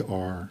they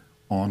are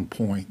on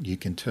point. You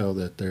can tell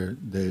that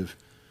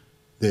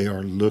they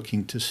are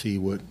looking to see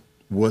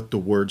what the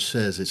Word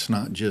says. It's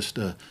not just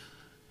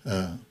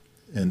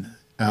an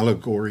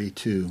allegory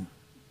to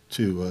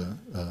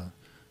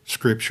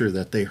scripture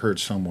that they heard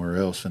somewhere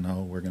else, and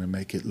we're going to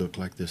make it look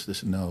like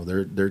this. No,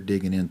 they're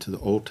digging into the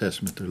Old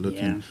Testament. They're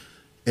looking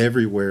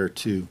everywhere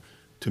to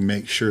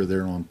make sure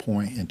they're on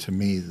point. And to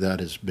me, that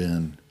has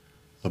been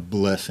a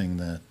blessing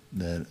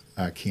that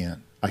I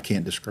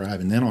can't describe.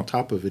 And then on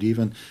top of it,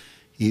 even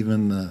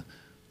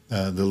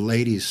the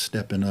ladies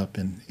stepping up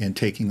and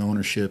taking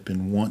ownership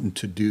and wanting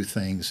to do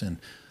things. And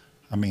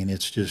I mean,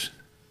 it's just,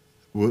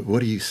 what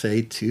do you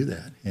say to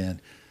that? And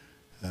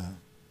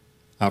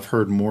I've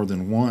heard more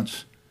than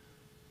once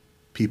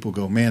people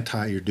go, man,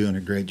 Ty, you're doing a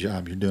great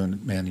job. You're doing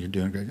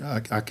a great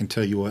job. I can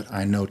tell you what,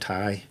 I know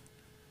Ty,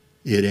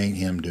 it ain't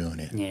him doing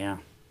it. Yeah.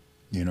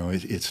 You know,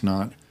 it's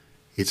not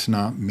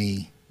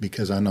me,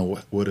 because I know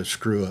what a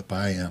screw up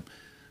I am.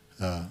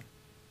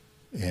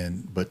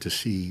 But to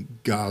see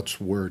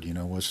God's word, you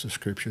know, what's the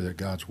scripture that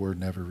God's word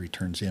never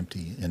returns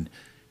empty? And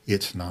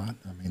it's not.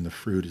 I mean, the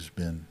fruit has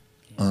been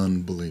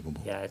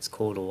unbelievable. Yeah, it's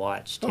cool to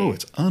watch too. Oh,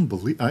 it's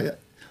unbelievable.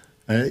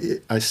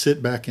 I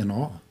sit back in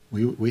awe.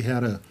 We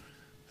had a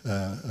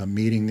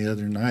meeting the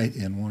other night,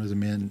 and one of the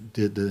men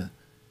did the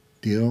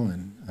deal,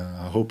 and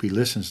I hope he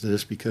listens to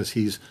this, because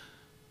he's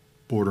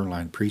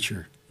borderline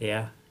preacher.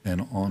 Yeah.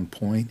 And on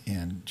point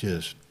and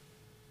just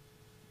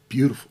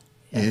beautiful.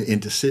 Yeah.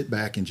 And to sit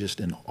back and just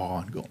in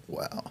awe and go,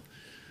 wow,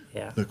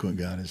 look what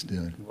God is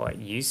doing. Well,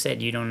 you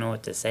said you don't know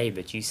what to say,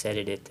 but you said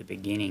it at the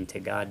beginning, to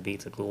God be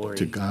the glory.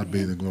 To God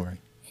be the glory.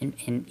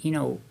 And you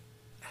know,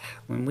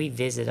 when we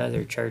visit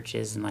other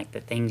churches and like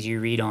the things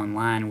you read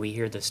online, we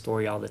hear the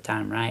story all the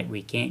time, right?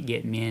 We can't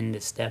get men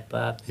to step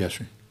up. Yes,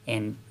 sir.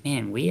 And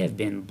man, we have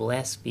been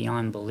blessed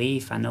beyond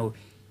belief. I know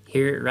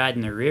here at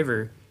Ridin the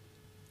River,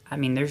 I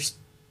mean, there's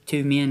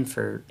 2 men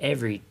for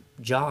every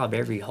job,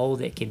 every hole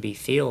that could be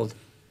filled.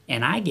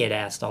 And I get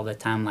asked all the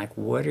time, like,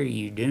 what are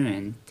you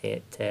doing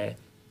to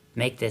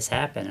make this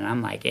happen? And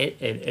I'm like,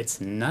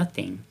 it's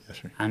nothing.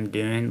 Yes, sir. I'm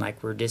doing,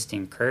 like, we're just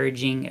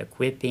encouraging,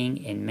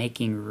 equipping, and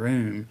making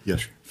room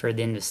for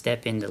them to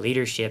step into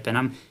leadership.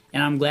 And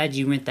I'm glad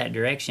you went that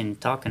direction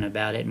talking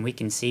about it, and we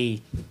can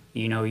see,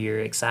 you know, your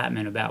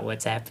excitement about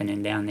what's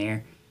happening down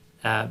there.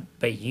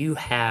 But you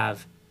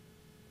have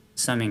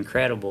some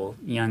incredible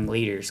young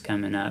leaders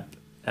coming up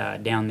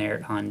down there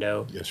at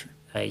Hondo. Yes, sir.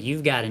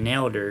 You've got an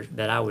elder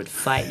that I would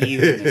fight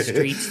you in the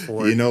streets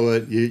for. You know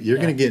what? You're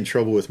going to get in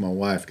trouble with my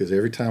wife, because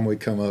every time we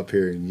come up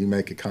here and you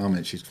make a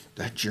comment, she's,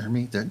 that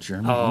Jeremy,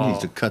 oh, you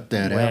need to cut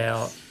that out.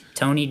 Well,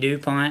 Tony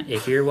DuPont,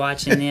 if you're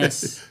watching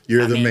this,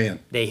 you're the man.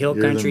 The hill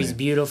country's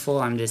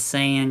beautiful. I'm just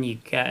saying, you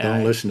got,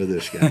 don't listen to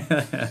this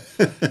guy.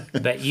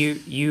 But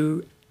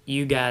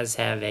you guys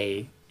have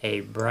a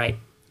bright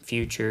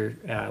future.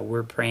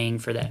 We're praying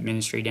for that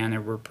ministry down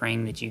there. We're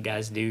praying that you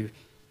guys do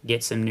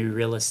get some new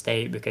real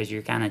estate, because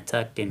you're kind of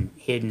tucked and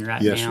hidden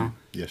right now. Sir.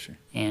 Yes, sir.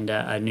 And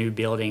a new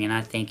building, and I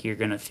think you're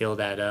going to fill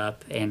that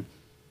up. And,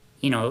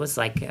 you know, it was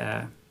like,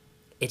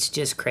 it's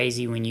just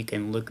crazy when you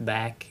can look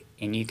back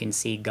and you can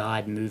see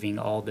God moving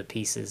all the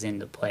pieces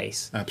into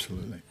place.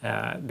 Absolutely.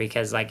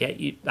 Because, like,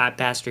 I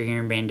pastor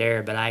here in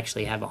Bandera, but I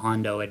actually have a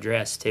Hondo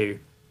address too.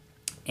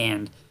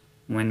 And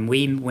when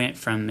we went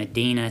from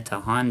Medina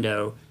to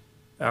Hondo,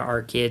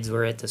 our kids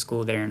were at the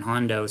school there in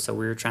Hondo, so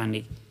we were trying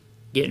to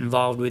get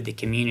involved with the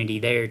community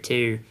there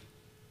too.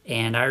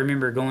 And I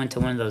remember going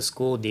to one of those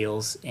school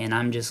deals, and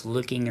I'm just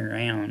looking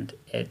around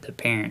at the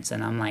parents,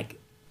 and I'm like,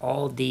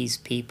 all these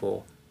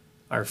people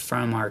are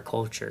from our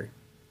culture,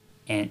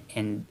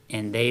 and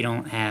they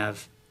don't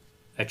have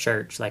a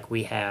church like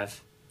we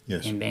have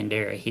in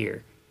Bandera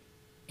here.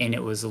 And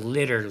it was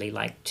literally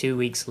like 2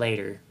 weeks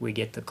later we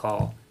get the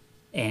call,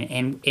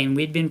 and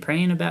we'd been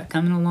praying about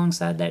coming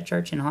alongside that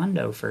church in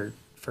Hondo for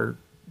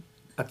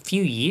a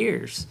few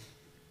years.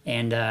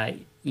 And,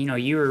 you know,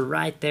 you were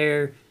right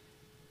there,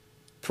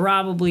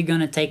 probably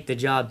going to take the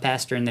job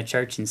pastoring the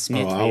church in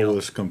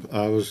Smithfield.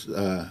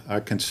 I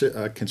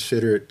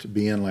consider it to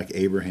being like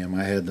Abraham.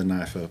 I had the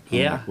knife up.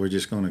 Like, we're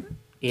just going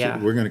to,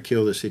 we're going to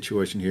kill the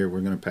situation here.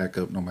 We're going to pack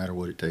up no matter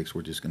what it takes.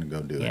 We're just going to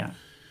go do it.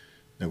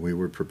 And we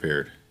were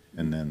prepared.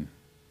 And then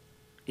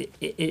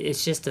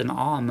it's just an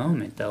awe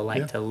moment, though,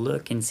 like to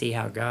look and see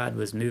how God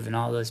was moving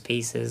all those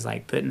pieces,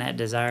 like putting that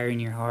desire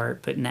in your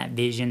heart, putting that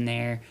vision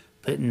there,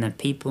 putting the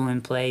people in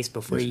place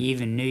before you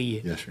even knew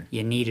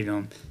you needed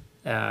them.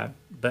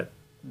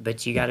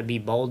 But you got to be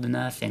bold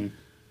enough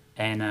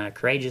and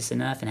courageous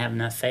enough and have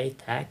enough faith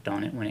to act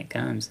on it when it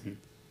comes. And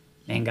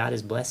man, God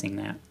is blessing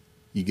that.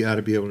 You got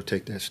to be able to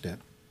take that step.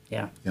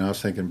 Yeah. You know, I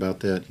was thinking about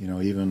that. You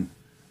know, even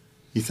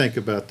you think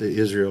about the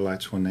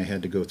Israelites when they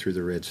had to go through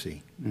the Red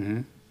Sea.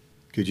 Mm-hmm.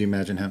 Could you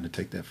imagine having to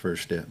take that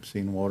first step,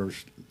 seeing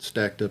waters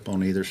stacked up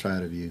on either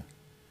side of you,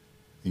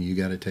 and you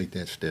got to take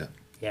that step?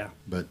 Yeah.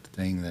 But the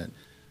thing that,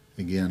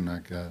 again,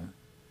 like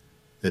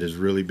that has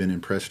really been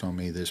impressed on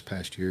me this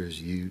past year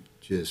is you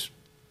just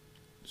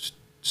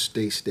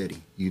stay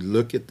steady. You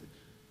look at,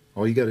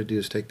 all you got to do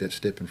is take that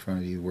step in front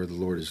of you where the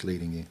Lord is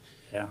leading you.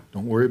 Yeah.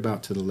 Don't worry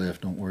about to the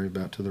left. Don't worry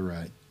about to the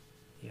right.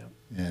 Yeah.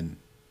 And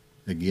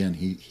again,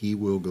 he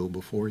will go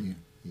before you.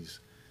 He's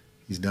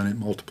He's done it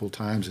multiple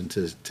times, and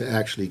to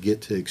actually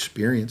get to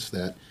experience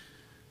that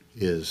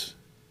is,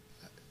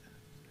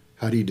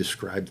 how do you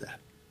describe that?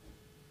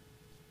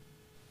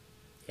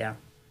 Yeah,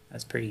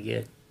 that's pretty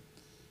good.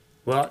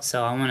 Well,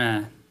 so I want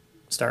to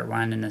start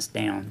winding us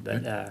down,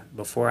 but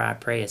before I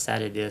pray us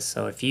out of this,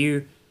 so if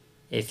you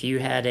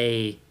had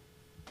doesn't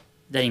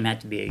even have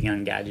to be a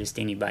young guy, just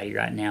anybody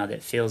right now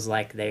that feels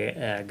like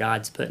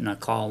God's putting a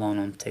call on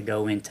them to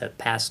go into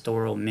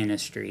pastoral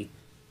ministry,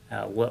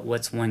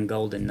 what's one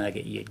golden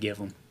nugget you'd give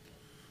them?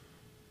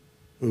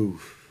 Ooh.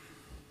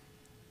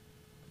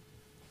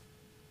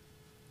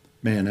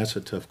 Man, that's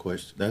a tough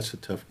question. That's a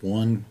tough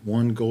one.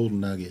 One golden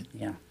nugget.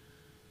 Yeah.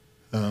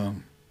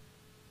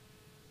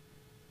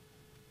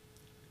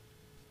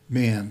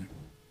 Man,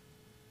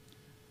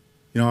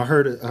 I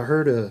heard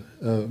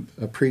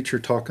a preacher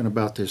talking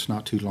about this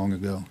not too long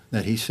ago,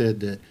 that he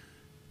said that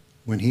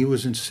when he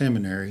was in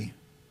seminary,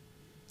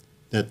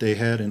 that they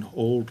had an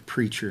old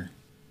preacher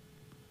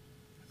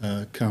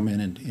come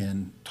in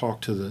and talk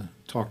to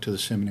the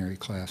seminary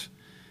class,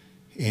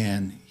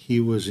 and he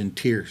was in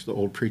tears. The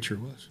old preacher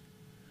was,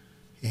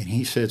 and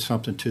he said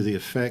something to the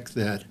effect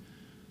that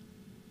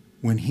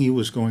when he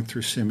was going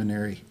through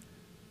seminary,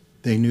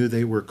 they knew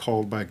they were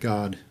called by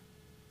God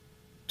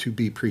to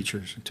be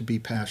preachers, to be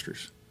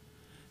pastors.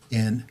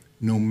 And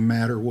no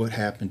matter what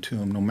happened to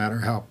them, no matter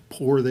how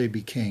poor they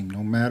became,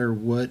 no matter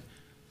what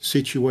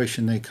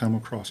situation they come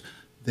across,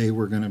 they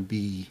were going to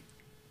be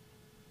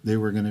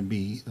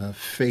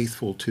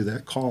faithful to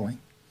that calling.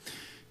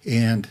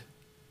 And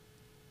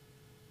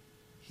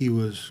he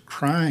was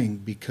crying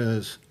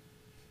because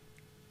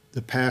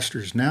the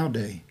pastors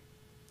nowadays,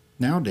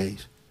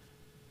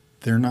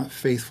 they're not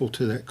faithful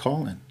to that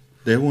calling.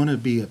 They want to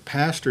be a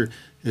pastor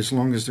as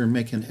long as they're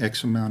making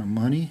X amount of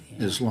money,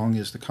 as long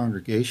as the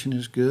congregation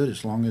is good,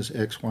 as long as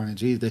X, Y, and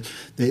Z.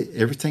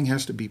 Everything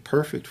has to be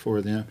perfect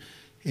for them.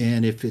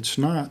 And if it's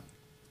not,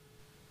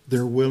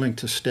 they're willing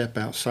to step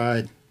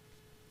outside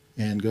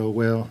and go,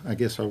 well, I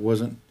guess I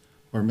wasn't,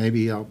 or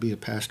maybe I'll be a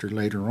pastor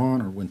later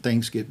on, or when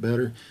things get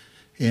better.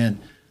 And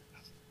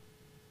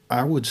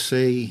I would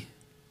say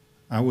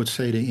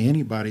to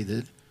anybody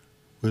that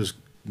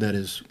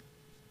is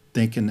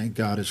thinking that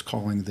God is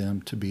calling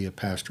them to be a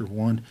pastor,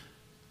 one,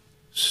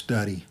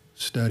 study,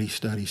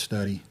 and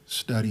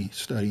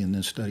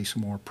then study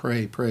some more.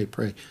 Pray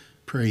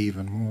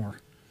even more.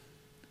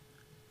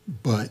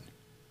 But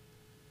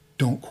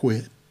don't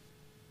quit.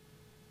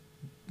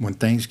 When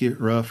things get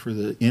rough or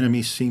the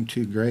enemies seem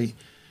too great,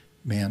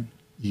 man,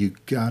 you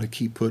got to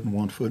keep putting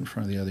one foot in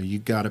front of the other. You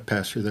got to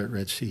pass through that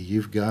Red Sea.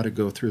 You've got to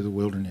go through the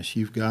wilderness.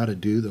 You've got to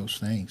do those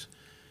things.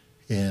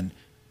 And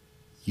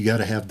you got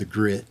to have the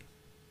grit.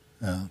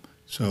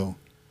 So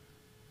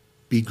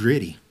be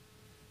gritty.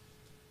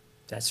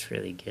 That's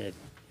really good.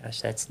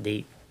 Gosh, that's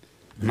deep.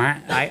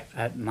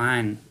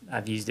 Mine,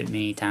 I've used it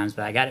many times,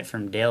 but I got it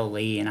from Dale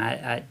Lee, and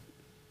I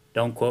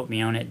don't quote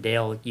me on it,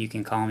 Dale, you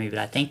can call me, but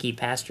I think he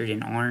pastored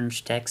in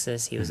Orange,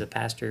 Texas. He was a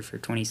pastor for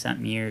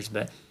 20-something years,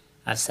 but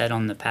I've sat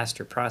on the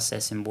pastor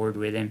processing board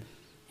with him,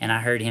 and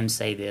I heard him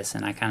say this,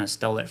 and I kind of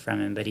stole it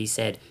from him, but he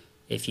said,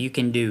 if you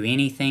can do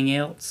anything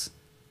else,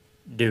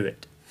 do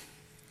it.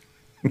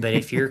 But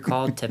if you're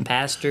called to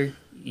pastor,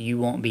 you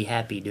won't be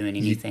happy doing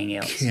anything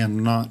else. You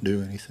cannot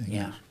do anything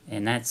else. Yeah,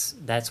 and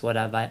that's what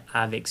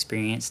I've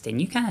experienced.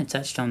 And you kind of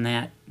touched on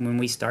that when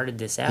we started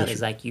this out. Yes,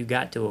 is like you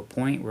got to a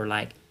point where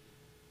like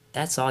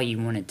that's all you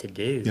wanted to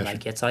do. Yes,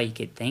 like that's all you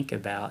could think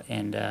about.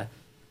 And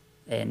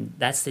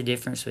that's the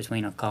difference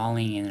between a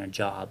calling and a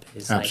job.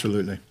 Is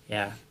absolutely.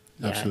 Like,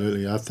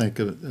 absolutely. I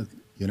think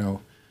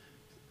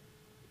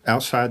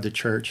outside the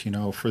church,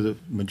 for the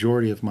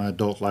majority of my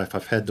adult life,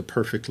 I've had the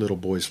perfect little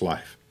boy's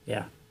life.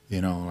 Yeah.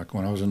 Like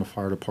when I was in the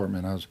fire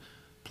department, I was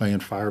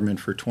playing fireman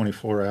for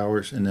 24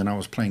 hours, and then I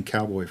was playing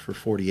cowboy for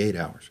 48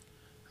 hours.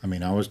 I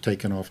mean, I was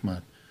taking off my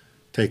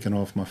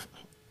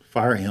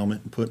fire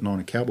helmet and putting on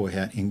a cowboy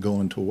hat and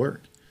going to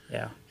work.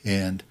 Yeah.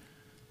 And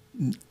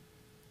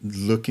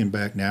looking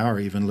back now, or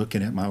even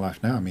looking at my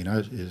life now, I mean,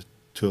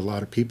 to a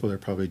lot of people, they're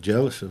probably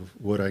jealous of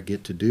what I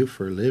get to do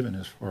for a living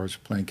as far as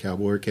playing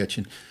cowboy or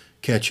catching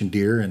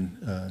deer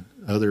and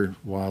other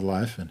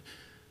wildlife. And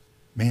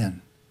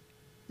man,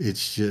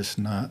 it's just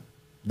not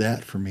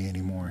that for me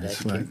anymore.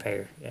 It's like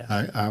compare.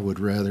 Yeah. I would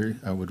rather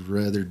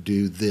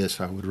do this.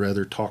 I would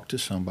rather talk to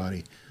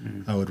somebody.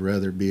 Mm-hmm. I would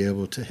rather be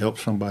able to help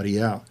somebody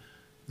out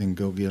than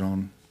go get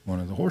on one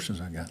of the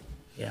horses I got.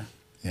 Yeah.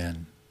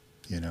 And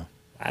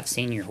I've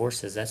seen your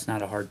horses. That's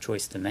not a hard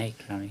choice to make.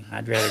 I mean,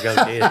 I'd rather go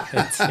do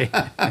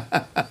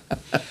it.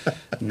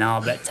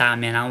 No, but Ty,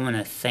 man, I want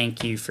to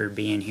thank you for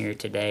being here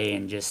today,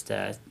 and just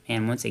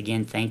and once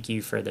again, thank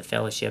you for the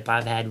fellowship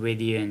I've had with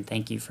you, and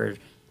thank you for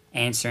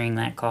answering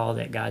that call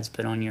that God's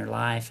put on your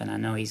life. And I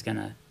know He's going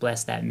to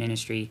bless that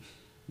ministry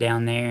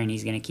down there, and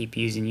He's going to keep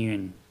using you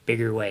in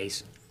bigger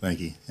ways. Thank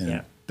you,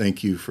 and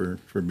thank you for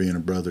being a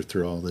brother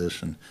through all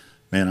this. And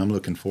man, I'm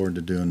looking forward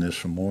to doing this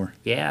some more.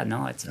 Yeah,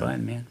 no, it's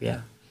fun, man.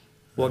 Yeah.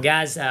 Well,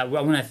 guys, I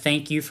want to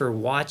thank you for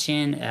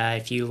watching.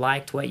 If you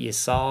liked what you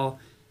saw,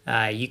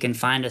 You can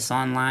find us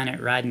online at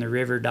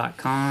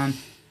ridintheriver.com.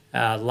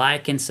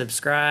 Like and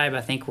subscribe.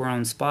 I think we're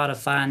on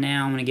Spotify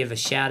now. I'm going to give a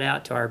shout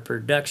out to our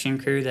production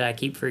crew that I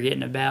keep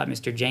forgetting about,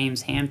 Mr.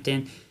 James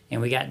Hampton, and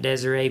we got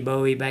Desiree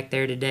Bowie back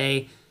there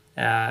today.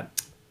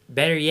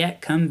 Better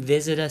yet, come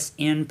visit us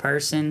in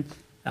person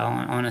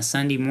on a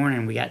Sunday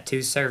morning. We got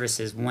 2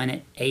 services, one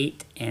at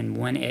 8 and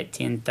one at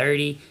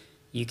 10:30.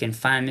 You can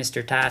find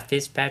Mr. Ty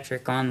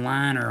Fitzpatrick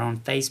online or on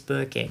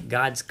Facebook at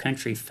God's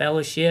Country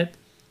Fellowship,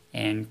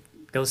 and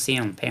go see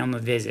him, pay him a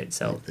visit.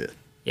 So,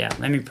 yeah,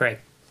 let me pray.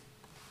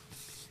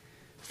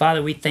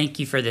 Father, we thank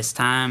you for this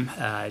time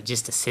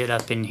just to sit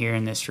up in here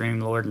in this room,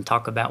 Lord, and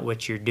talk about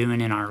what you're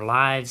doing in our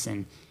lives,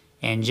 and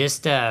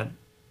just,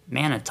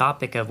 man, a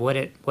topic of what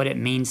it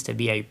means to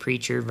be a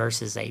preacher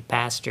versus a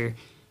pastor.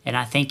 And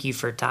I thank you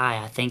for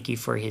Ty. I thank you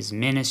for his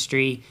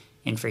ministry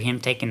and for him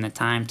taking the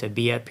time to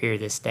be up here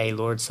this day,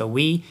 Lord. So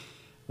we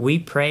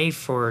pray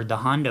for the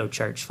Hondo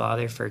Church,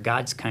 Father, for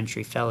God's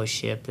Country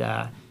Fellowship,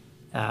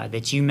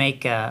 that you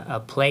make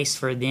a place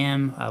for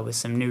them with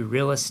some new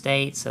real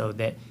estate so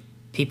that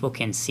people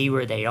can see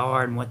where they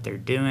are and what they're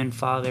doing,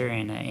 Father,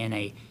 in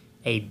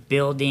a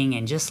building,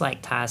 and just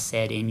like Ty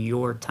said, in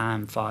your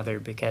time, Father,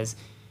 because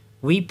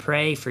we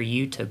pray for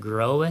you to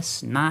grow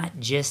us, not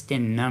just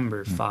in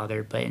number,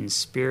 Father, but in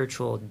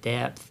spiritual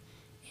depth,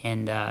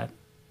 and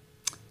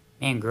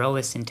grow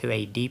us into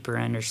a deeper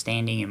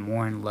understanding and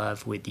more in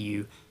love with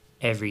you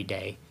every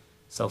day.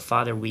 So,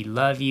 Father, we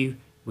love you,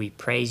 we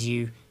praise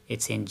you.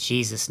 It's in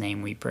Jesus'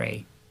 name we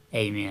pray.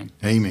 Amen.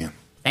 Amen.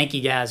 Thank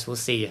you, guys. We'll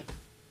see you.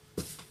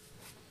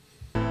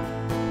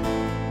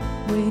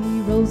 When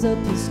he rolls up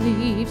his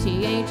sleeves,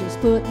 he ain't just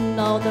putting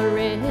on the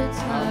ritz.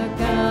 Our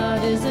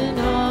God is an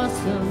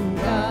awesome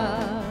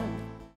God.